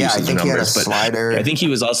his pitch usage numbers, he had a slider. I think he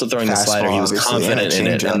was also throwing the slider. He was confident in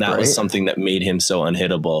it, and that was something that made him so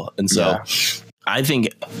unhittable. And so I think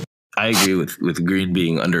I agree with Green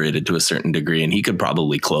being underrated to a certain degree, and he could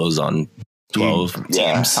probably close on 12 teams.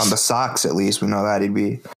 Yeah, on the Sox at least. We know that he'd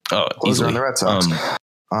be easily on the Red Sox.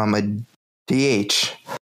 A DH,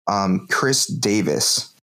 Chris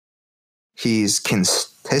Davis. He's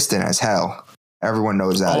consistent as hell. Everyone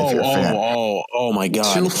knows that if you're a fan. Oh my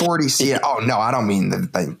God. 240. Oh, no, I don't mean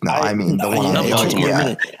the no, I mean the one on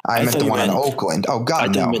Oakland. I meant the one on Oakland. Oh,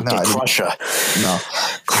 God, no. Crusher. No.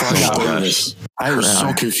 Crusher. I was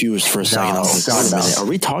so confused for a second. Are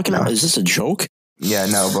we talking about, is this a joke? Yeah,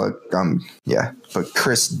 no, but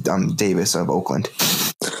Chris Davis of Oakland.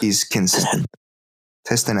 He's consistent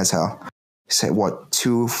as hell. Say what,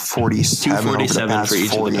 247 over the past for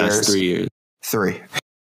each of the past 3 years. 3.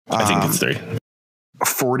 I think it's 3.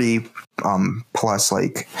 40 plus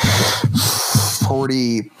like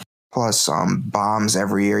 40 plus bombs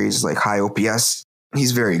every year. He's like high OPS.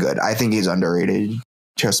 He's very good. I think he's underrated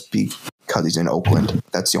just because he's in Oakland.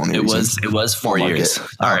 That's the only reason. It was 4 years.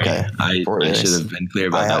 All right. I should have been clear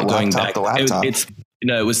about that. Going back,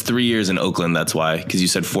 it was 3 years in Oakland. That's why, because you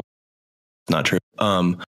said 4. Not true.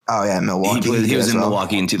 Milwaukee. He was in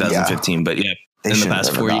Milwaukee in 2015, but yeah. In the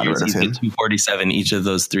past 4 years, he's hit 247 each of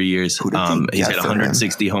those 3 years. He's hit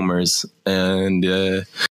 160 homers, and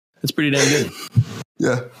that's pretty damn good.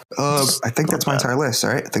 Yeah. I think that's my entire list.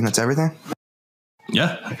 All right. I think that's everything.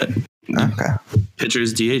 Yeah. Okay.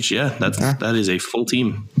 Pitchers, DH. Yeah. That is a full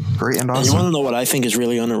team. Great and awesome. You want to know what I think is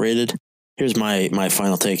really underrated? Here's my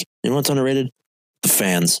final take. You know what's underrated? The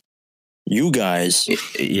fans. You guys.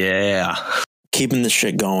 Yeah. Keeping this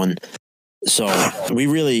shit going. So we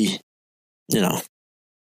really...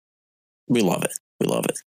 we love it. We love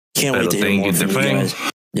it. Can't wait to hear more from you guys.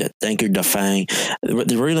 Yeah, thank you, Defang. We're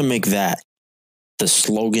going to make that the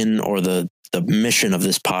slogan or the mission of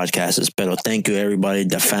this podcast is "Pero thank you, everybody,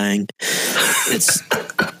 Defang." It's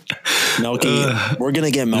Melky. We're going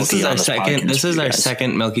to get Melky. This is our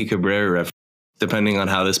second Melky Cabrera reference, depending on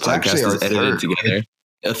how this podcast is edited together.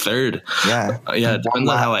 A third. Yeah. It depends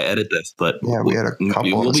on how I edit this, but we had a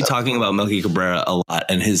couple. We'll be talking about Melky Cabrera a lot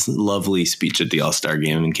and his lovely speech at the All-Star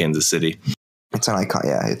game in Kansas City. It's an icon.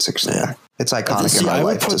 Yeah, it's iconic in my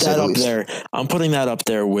life. Put that up there. I'm putting that up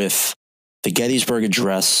there with the Gettysburg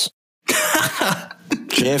Address,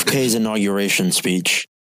 JFK's inauguration speech,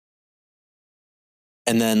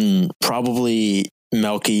 and then probably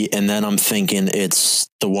Melky, and then I'm thinking it's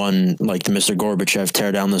the one like the Mr. Gorbachev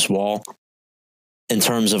tear down this wall. In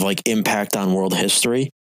terms of like impact on world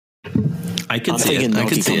history, I'm thinking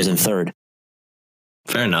Melky comes in third.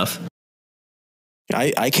 Fair enough.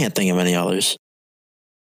 I can't think of any others.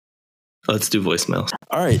 Let's do voicemails.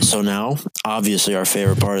 All right. So now, obviously, our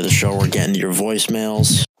favorite part of the show, we're getting to your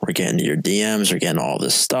voicemails. We're getting to your DMs. We're getting all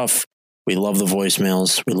this stuff. We love the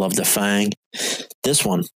voicemails. We love the Fang. This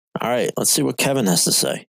one. All right. Let's see what Kevin has to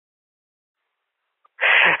say.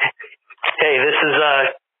 Hey, this is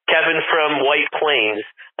Kevin from White Plains.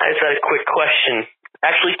 I just had a quick question.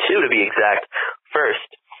 Actually, two to be exact. First,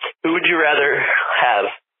 who would you rather have,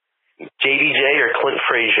 JBJ or Clint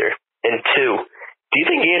Frazier? And two, do you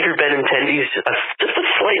think Andrew Benintendi's just a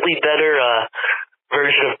slightly better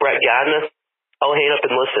version of Brett Gardner? I'll hang up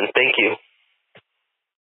and listen. Thank you.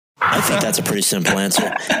 I think that's a pretty simple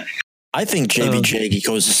answer. I think JBJ he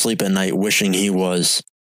goes to sleep at night wishing he was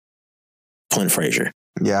Clint Frazier.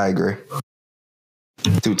 Yeah, I agree.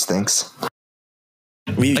 Dude stinks.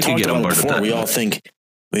 We talked about it before. We all think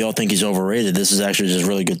he's overrated. This is actually just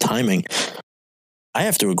really good timing. I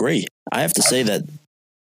have to agree. I have to say that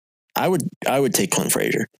I would take Clint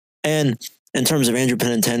Frazier. And in terms of Andrew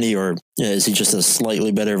Benintendi, or is he just a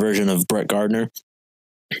slightly better version of Brett Gardner?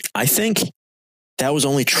 I think that was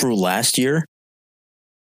only true last year.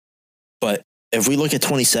 But if we look at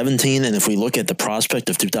 2017 and if we look at the prospect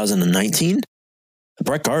of 2019,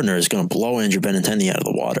 Brett Gardner is going to blow Andrew Benintendi out of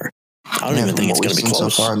the water. I don't even think it's going to be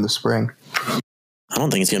close. So far in the spring. I don't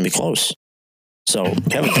think it's going to be close. So,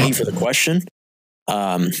 Kevin, thank you for the question.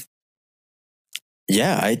 Yeah,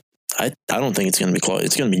 I don't think it's going to be close.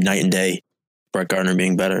 It's going to be night and day. Brett Gardner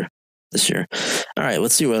being better this year. All right,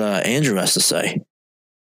 let's see what Andrew has to say.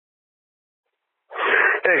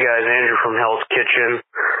 Hey guys, Andrew from Hell's Kitchen.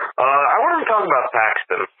 I wanted to talk about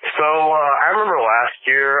Paxton. So I remember last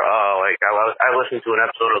year, I listened to an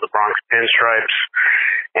episode of the Bronx Pinstripes,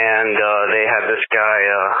 and they had this guy,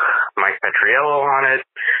 Mike Petriello, on it,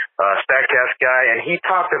 Statcast guy, and he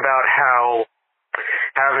talked about how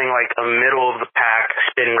having like a middle of the pack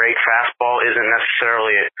spin rate fastball isn't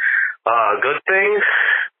necessarily a good thing,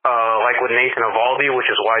 like with Nathan Eovaldi,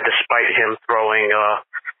 which is why despite him throwing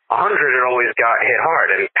 100, it always got hit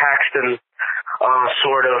hard, and Paxton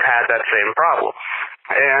sort of had that same problem.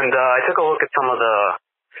 And I took a look at some of the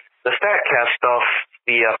Statcast stuff,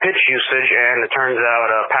 the pitch usage, and it turns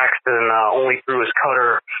out Paxton only threw his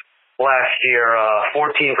cutter last year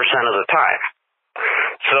 14% of the time.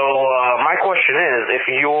 So my question is, if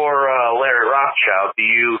you're Larry Rothschild, do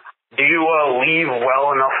you leave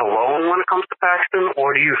well enough alone when it comes to Paxton,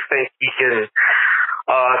 or do you think he can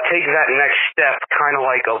take that next step, kind of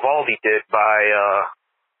like Eovaldi did by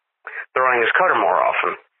throwing his cutter more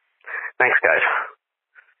often? Thanks, guys.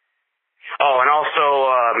 Oh, and also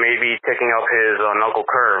maybe taking up his knuckle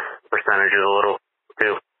curve percentages a little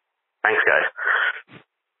too. Thanks, guys.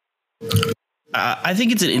 I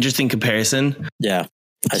think it's an interesting comparison. Yeah,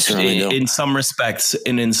 I certainly do. In some respects,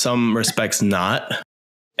 and in some respects not.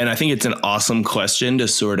 And I think it's an awesome question to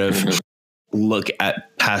sort of look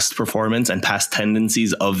at past performance and past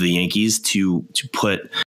tendencies of the Yankees to put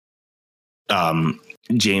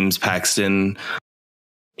James Paxton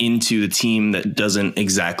into the team that doesn't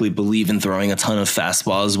exactly believe in throwing a ton of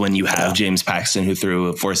fastballs when you have James Paxton, who threw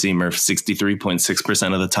a four-seamer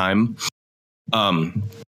 63.6% of the time. And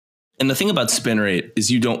the thing about spin rate is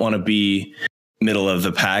you don't want to be middle of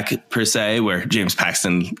the pack per se, where James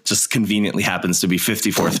Paxton just conveniently happens to be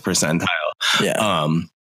 54th percentile. Yeah.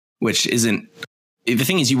 Which isn't, the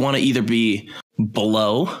thing is you want to either be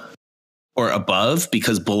below or above,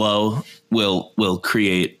 because below will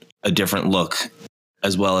create a different look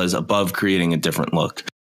as well as above creating a different look.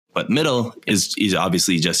 But middle is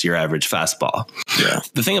obviously just your average fastball. Yeah.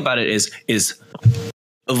 The thing about it is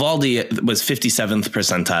Eovaldi was 57th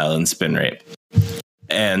percentile in spin rate.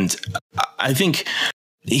 And I think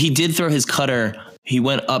he did throw his cutter. He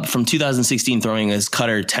went up from 2016 throwing his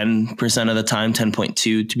cutter 10% of the time,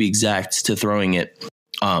 10.2 to be exact, to throwing it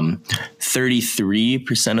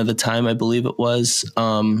 33% of the time, I believe it was,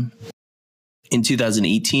 in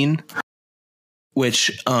 2018,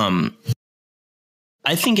 which I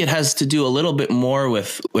think it has to do a little bit more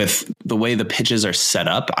with the way the pitches are set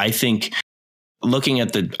up. I think looking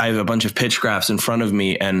at I have a bunch of pitch graphs in front of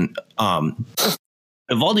me, and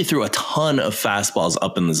Eovaldi threw a ton of fastballs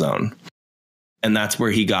up in the zone. And that's where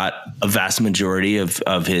he got a vast majority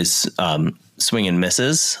of his swing and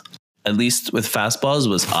misses, at least with fastballs,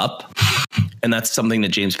 was up. And that's something that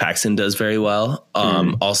James Paxton does very well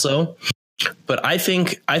also. But I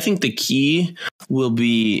think the key will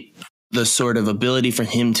be the sort of ability for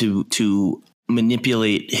him to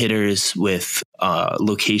manipulate hitters with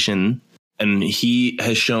location. And he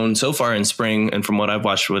has shown so far in spring, and from what I've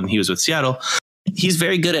watched when he was with Seattle, he's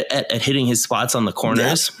very good at hitting his spots on the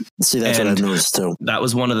corners. Yeah. See, that's what I've noticed too. That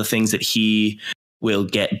was one of the things that he will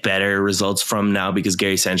get better results from now because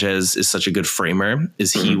Gary Sanchez is such a good framer,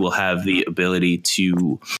 is he will have the ability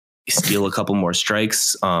to steal a couple more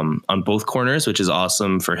strikes on both corners, which is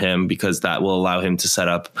awesome for him because that will allow him to set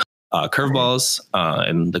up curveballs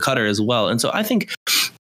and the cutter as well. And so I think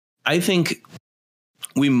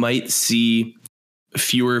we might see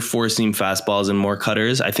fewer four-seam fastballs and more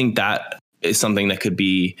cutters. I think that is something that could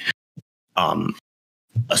be a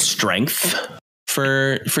strength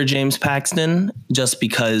for James Paxton, just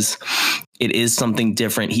because it is something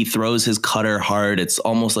different. He throws his cutter hard. It's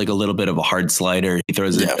almost like a little bit of a hard slider. He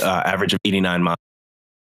throws an average of 89 miles,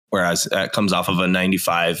 whereas that comes off of a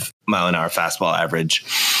 95 mile an hour fastball average.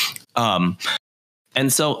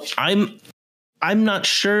 And so I'm not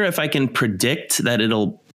sure if I can predict that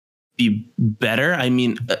it'll be better. I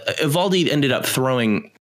mean, Eovaldi ended up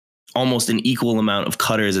throwing almost an equal amount of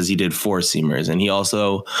cutters as he did four seamers, and he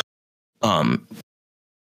also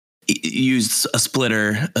used a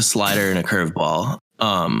splitter, a slider, and a curveball.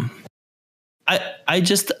 I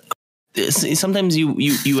just sometimes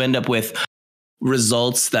you end up with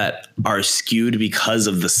results that are skewed because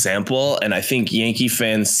of the sample, and I think Yankee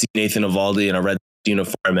fans see Nathan Eovaldi in a red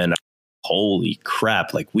uniform and holy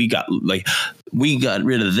crap! Like we got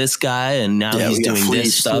rid of this guy, and now he's doing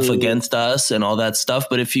this stuff against us and all that stuff.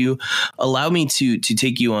 But if you allow me to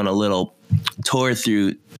take you on a little tour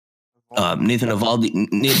through Nathan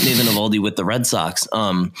Eovaldi with the Red Sox,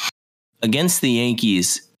 against the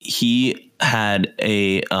Yankees, he had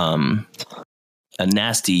a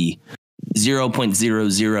nasty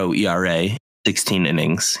 0.00 ERA, 16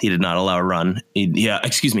 innings. He did not allow a run. He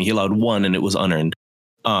allowed one, and it was unearned.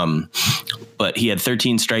 But he had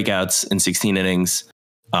 13 strikeouts in 16 innings.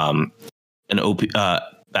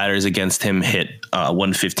 Batters against him hit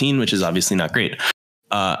 115, which is obviously not great.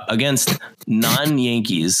 Against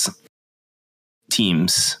non-Yankees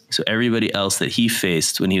teams, so everybody else that he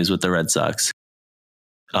faced when he was with the Red Sox,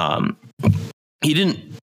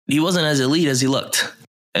 he wasn't as elite as he looked.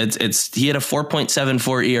 He had a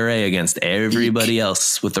 4.74 ERA against everybody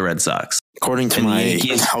else with the Red Sox. According to my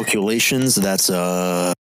calculations, that's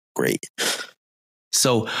great.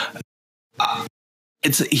 So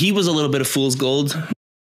he was a little bit of fool's gold,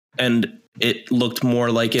 and it looked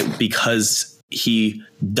more like it because he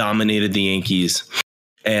dominated the Yankees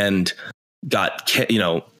and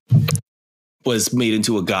was made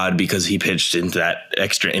into a god because he pitched into that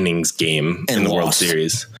extra innings game in the World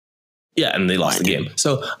Series. Yeah, and they lost the game.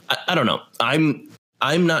 So I don't know.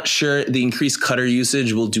 I'm not sure the increased cutter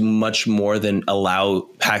usage will do much more than allow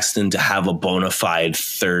Paxton to have a bona fide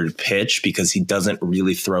third pitch, because he doesn't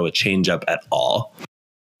really throw a changeup at all.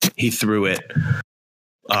 He threw it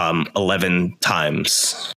 11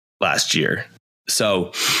 times last year.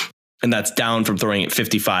 So, and that's down from throwing it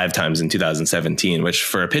 55 times in 2017, which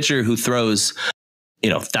for a pitcher who throws,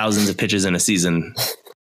 thousands of pitches in a season,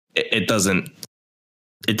 it doesn't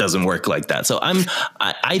work like that. So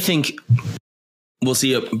I think we'll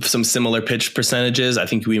see some similar pitch percentages. I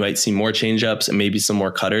think we might see more changeups and maybe some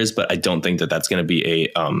more cutters, but I don't think that that's going to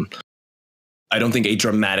be I don't think a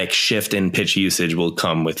dramatic shift in pitch usage will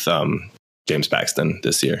come with James Paxton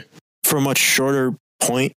this year. For a much shorter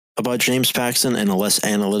point about James Paxton and a less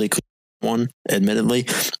analytical one, admittedly,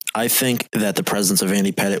 I think that the presence of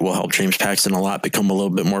Andy Pettitte will help James Paxton a lot become a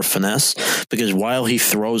little bit more finesse, because while he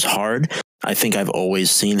throws hard, I think I've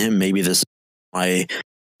always seen him, maybe this is my,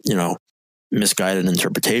 misguided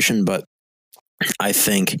interpretation, but I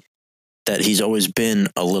think that he's always been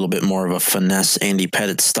a little bit more of a finesse Andy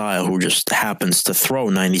Pettitte style who just happens to throw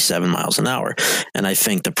 97 miles an hour. And I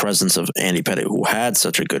think the presence of Andy Pettitte, who had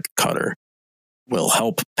such a good cutter, will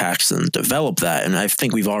help Paxton develop that. And I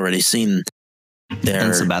think we've already seen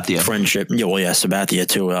their friendship. Yeah, well, yeah, Sabathia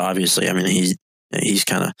too, obviously. I mean, he's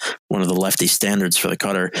kind of one of the lefty standards for the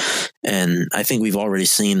cutter. And I think we've already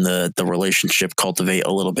seen the relationship cultivate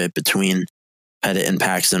a little bit between Pettitte and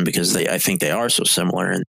Paxton, because I think they are so similar.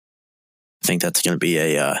 And I think that's going to be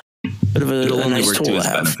a bit of a nice tool to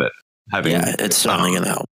have. Benefit, it's certainly going to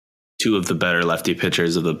help. Two of the better lefty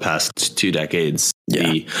pitchers of the past 2 decades.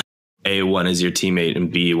 Yeah. The A1 is your teammate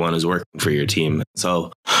and B1 is working for your team.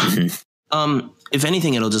 So, if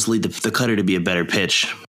anything, it'll just lead the cutter to be a better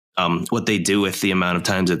pitch. What they do with the amount of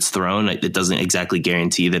times it's thrown, it doesn't exactly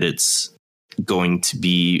guarantee that it's going to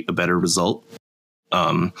be a better result.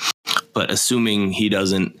 But assuming he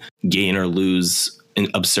doesn't gain or lose in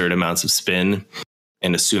absurd amounts of spin,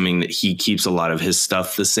 and assuming that he keeps a lot of his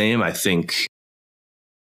stuff the same, I think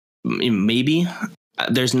maybe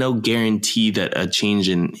there's no guarantee that a change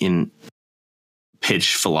in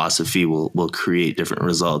pitch philosophy will create different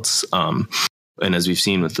results. And as we've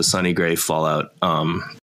seen with the Sonny Gray fallout,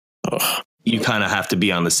 you kind of have to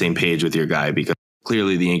be on the same page with your guy, because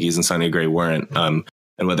clearly the Yankees and Sonny Gray weren't.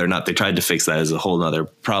 And whether or not they tried to fix that is a whole other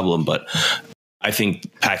problem. But I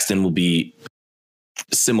think Paxton will be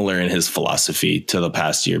similar in his philosophy to the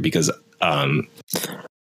past year, because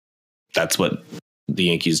that's what the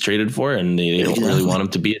Yankees traded for, and they don't really want him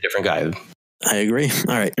to be a different guy. I agree.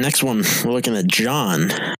 All right, next one, we're looking at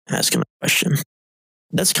John asking a question.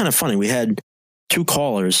 That's kind of funny. We had 2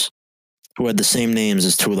 callers who had the same names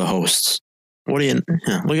as 2 of the hosts. What do you?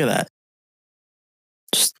 Yeah, look at that.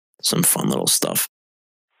 Just some fun little stuff.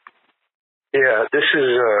 Yeah, this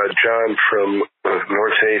is John from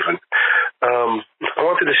North Haven. I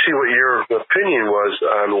wanted to see what your opinion was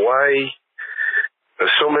on why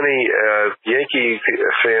so many Yankee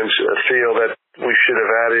fans feel that we should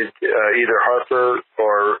have added either Harper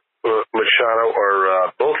or Machado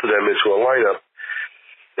or both of them into a lineup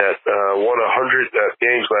that won 100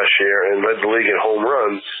 games last year and led the league in home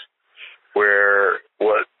runs, where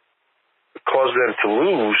what caused them to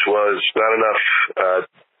lose was not enough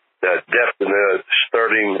depth in the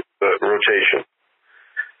starting rotation,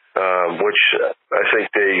 which I think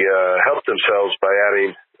they helped themselves by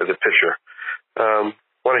adding the pitcher. Want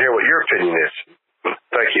to hear what your opinion is.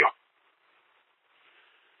 Thank you.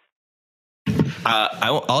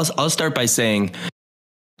 I'll start by saying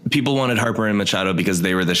people wanted Harper and Machado because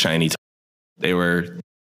they were the shiny toy. They were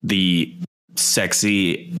the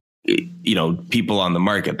sexy, people on the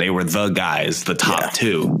market. They were the guys, the top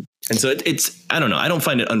 2. And so it's, I don't know. I don't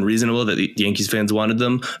find it unreasonable that the Yankees fans wanted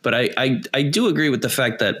them, but I do agree with the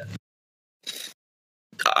fact that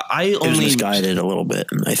I only misguided a little bit.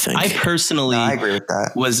 I think I personally I agree with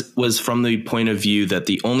that. was from the point of view that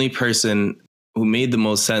the only person who made the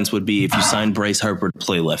most sense would be if you signed Bryce Harper to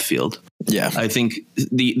play left field. Yeah, I think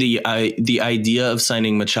the idea of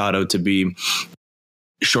signing Machado to be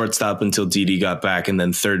shortstop until Didi got back, and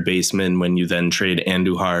then third baseman when you then trade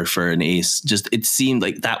Andujar for an ace. Just, it seemed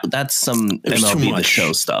like that's some MLB The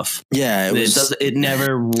Show stuff. Yeah, it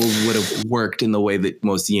never would have worked in the way that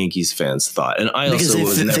most Yankees fans thought. And I because also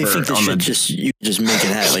was never they think on you just make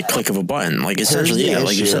it happen, like click of a button, like essentially,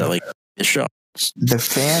 like you said, like a show. The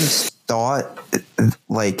fans thought,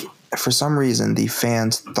 like, for some reason, the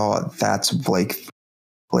fans thought that's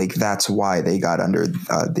that's why they got under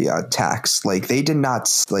the tax. Like, they did not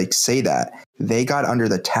say that. They got under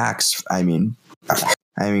the tax. I mean,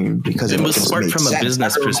 because it was smart from a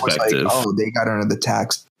business perspective. They got under the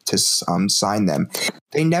tax to sign them.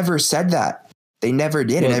 They never said that. They never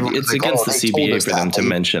did. Well, and it's against the CBA for them to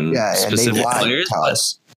mention specific players.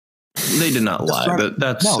 They did not lie. They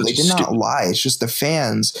did not lie. It's just the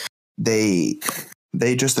fans. They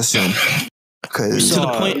just assume. Because to the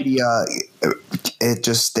point,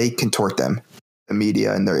 they contort them, the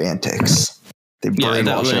media and their antics. They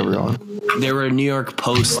brainwash everyone. There were New York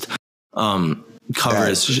Post covers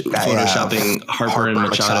photoshopping Harper and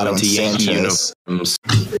Machado into Yankee uniforms,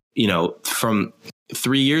 from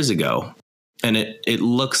 3 years ago, and it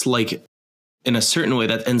looks like, in a certain way,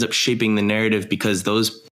 that ends up shaping the narrative, because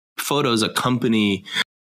those photos accompany,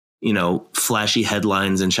 flashy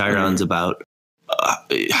headlines and chirons about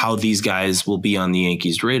how these guys will be on the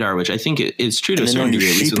Yankees' radar, which I think it's true to a certain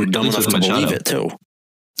degree. At least with Machado. Believe it too.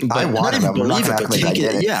 But I wanted him.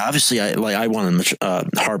 Yeah, obviously, I wanted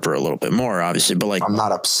Harper a little bit more, obviously, but like, I'm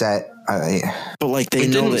not upset. But like, they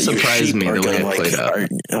know that surprise me the way it played out.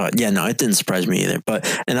 No, it didn't surprise me either. But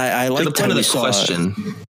I like the point of the question.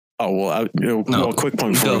 Oh well, quick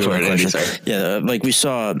point before we go to the question. Yeah, like we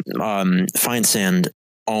saw Feinsand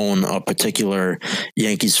own a particular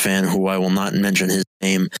Yankees fan who I will not mention his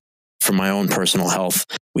name for my own personal health.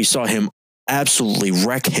 We saw him absolutely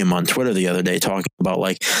wreck him on Twitter the other day, talking about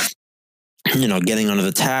getting under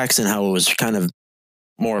the tax and how it was kind of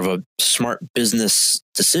more of a smart business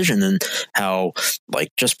decision, and how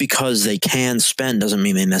just because they can spend doesn't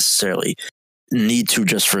mean they necessarily need to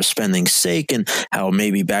just for spending's sake, and how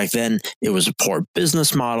maybe back then it was a poor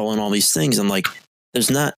business model and all these things. And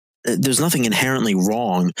there's nothing inherently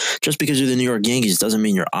wrong. Just because you're the New York Yankees doesn't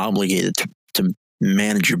mean you're obligated to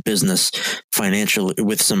manage your business financially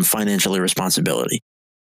with some financial responsibility.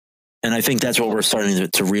 And I think that's what we're starting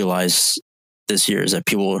to realize this year, is that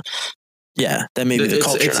people, that may be the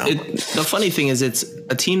culture now. The funny thing is, it's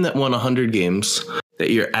a team that won 100 games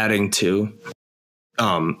that you're adding to,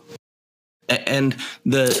 and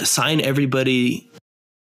the sign everybody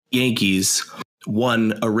Yankees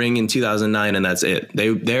won a ring in 2009, and that's it.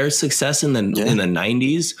 Their success in the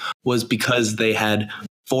 90s was because they had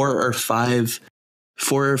four or five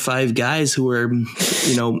guys who were,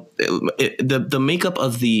 the makeup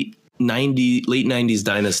of the late 90s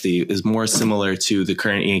dynasty is more similar to the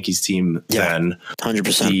current Yankees team than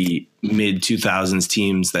 100%. the mid 2000s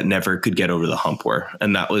teams that never could get over the hump were.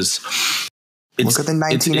 And that was, look at the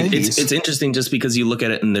 1980s. It's interesting just because you look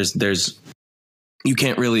at it and there's you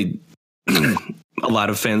can't really, a lot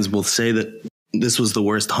of fans will say that this was the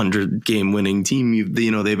worst 100 game winning team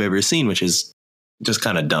they've ever seen, which is just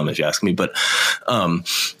kind of dumb if you ask me. But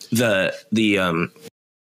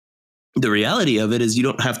the reality of it is you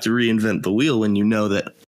don't have to reinvent the wheel when you know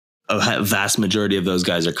that a vast majority of those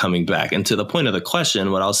guys are coming back. And to the point of the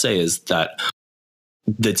question, what I'll say is that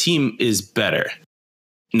the team is better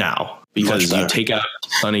now because you take out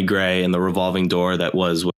Sonny Gray and the revolving door that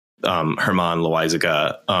was with Herman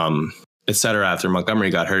Loaizaga, et cetera, after Montgomery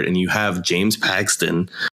got hurt, and you have James Paxton,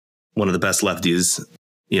 one of the best lefties,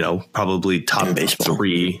 probably top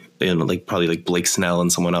 3, probably like Blake Snell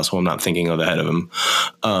and someone else who I'm not thinking of ahead of him.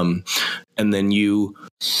 And then you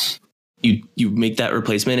make that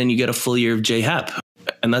replacement and you get a full year of J Happ.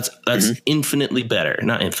 And that's infinitely better.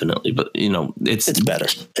 Not infinitely, but it's better.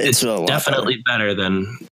 It's definitely better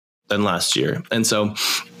than last year. And so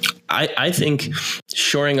I think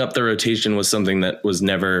shoring up the rotation was something that was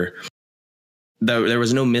never, there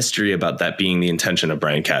was no mystery about that being the intention of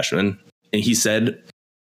Brian Cashman. And he said,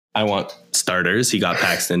 I want starters. He got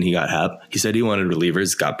Paxton, he got Happ. He said he wanted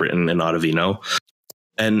relievers, got Britton and Ottavino.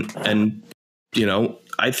 And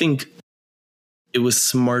I think it was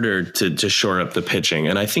smarter to shore up the pitching.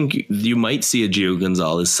 And I think you might see a Gio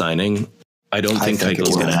Gonzalez signing. I don't think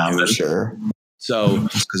Keuchel's going to happen. Sure. So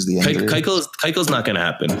Keuchel's not going to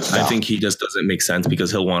happen. No. I think he just doesn't make sense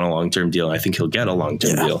because he'll want a long-term deal. And I think he'll get a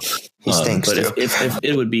long-term deal. He stinks but if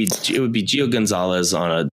it would be Gio Gonzalez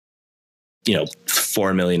on a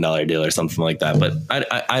 $4 million deal or something like that. But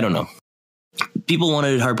I don't know. People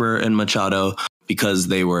wanted Harper and Machado because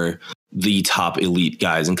they were the top elite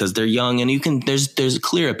guys and because they're young and there's a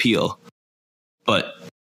clear appeal. But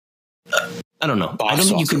I don't know. I don't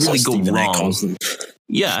think you can really go wrong.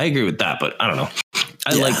 Yeah, I agree with that, but I don't know.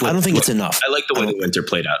 I don't think it's enough. I like the way the winter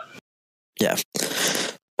played out. Yeah.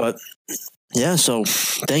 But yeah, so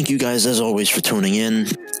thank you guys as always for tuning in.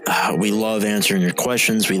 We love answering your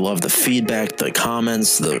questions. We love the feedback, the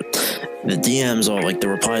comments, the DMs, all like the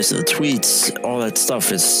replies to the tweets, all that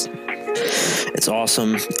stuff. It's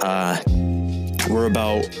awesome. We're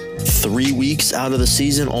about 3 weeks out of the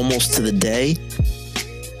season, almost to the day.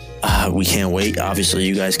 We can't wait. Obviously,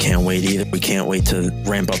 you guys can't wait either. We can't wait to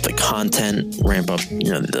ramp up the content, ramp up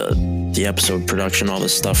the episode production, all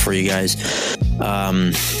this stuff for you guys.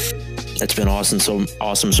 It's been awesome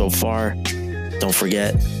so far. Don't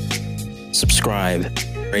forget, subscribe,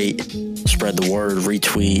 rate, spread the word,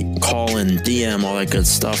 retweet, call in, DM, all that good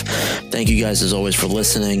stuff. Thank you guys as always for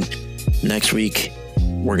listening. Next week,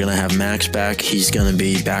 we're going to have Max back. He's going to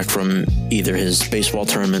be back from either his baseball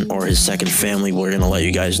tournament or his second family. We're going to let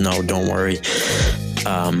you guys know. Don't worry.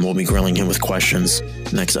 We'll be grilling him with questions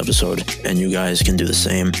next episode, and you guys can do the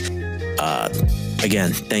same.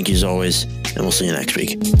 Again, thank you as always, and we'll see you next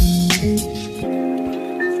week.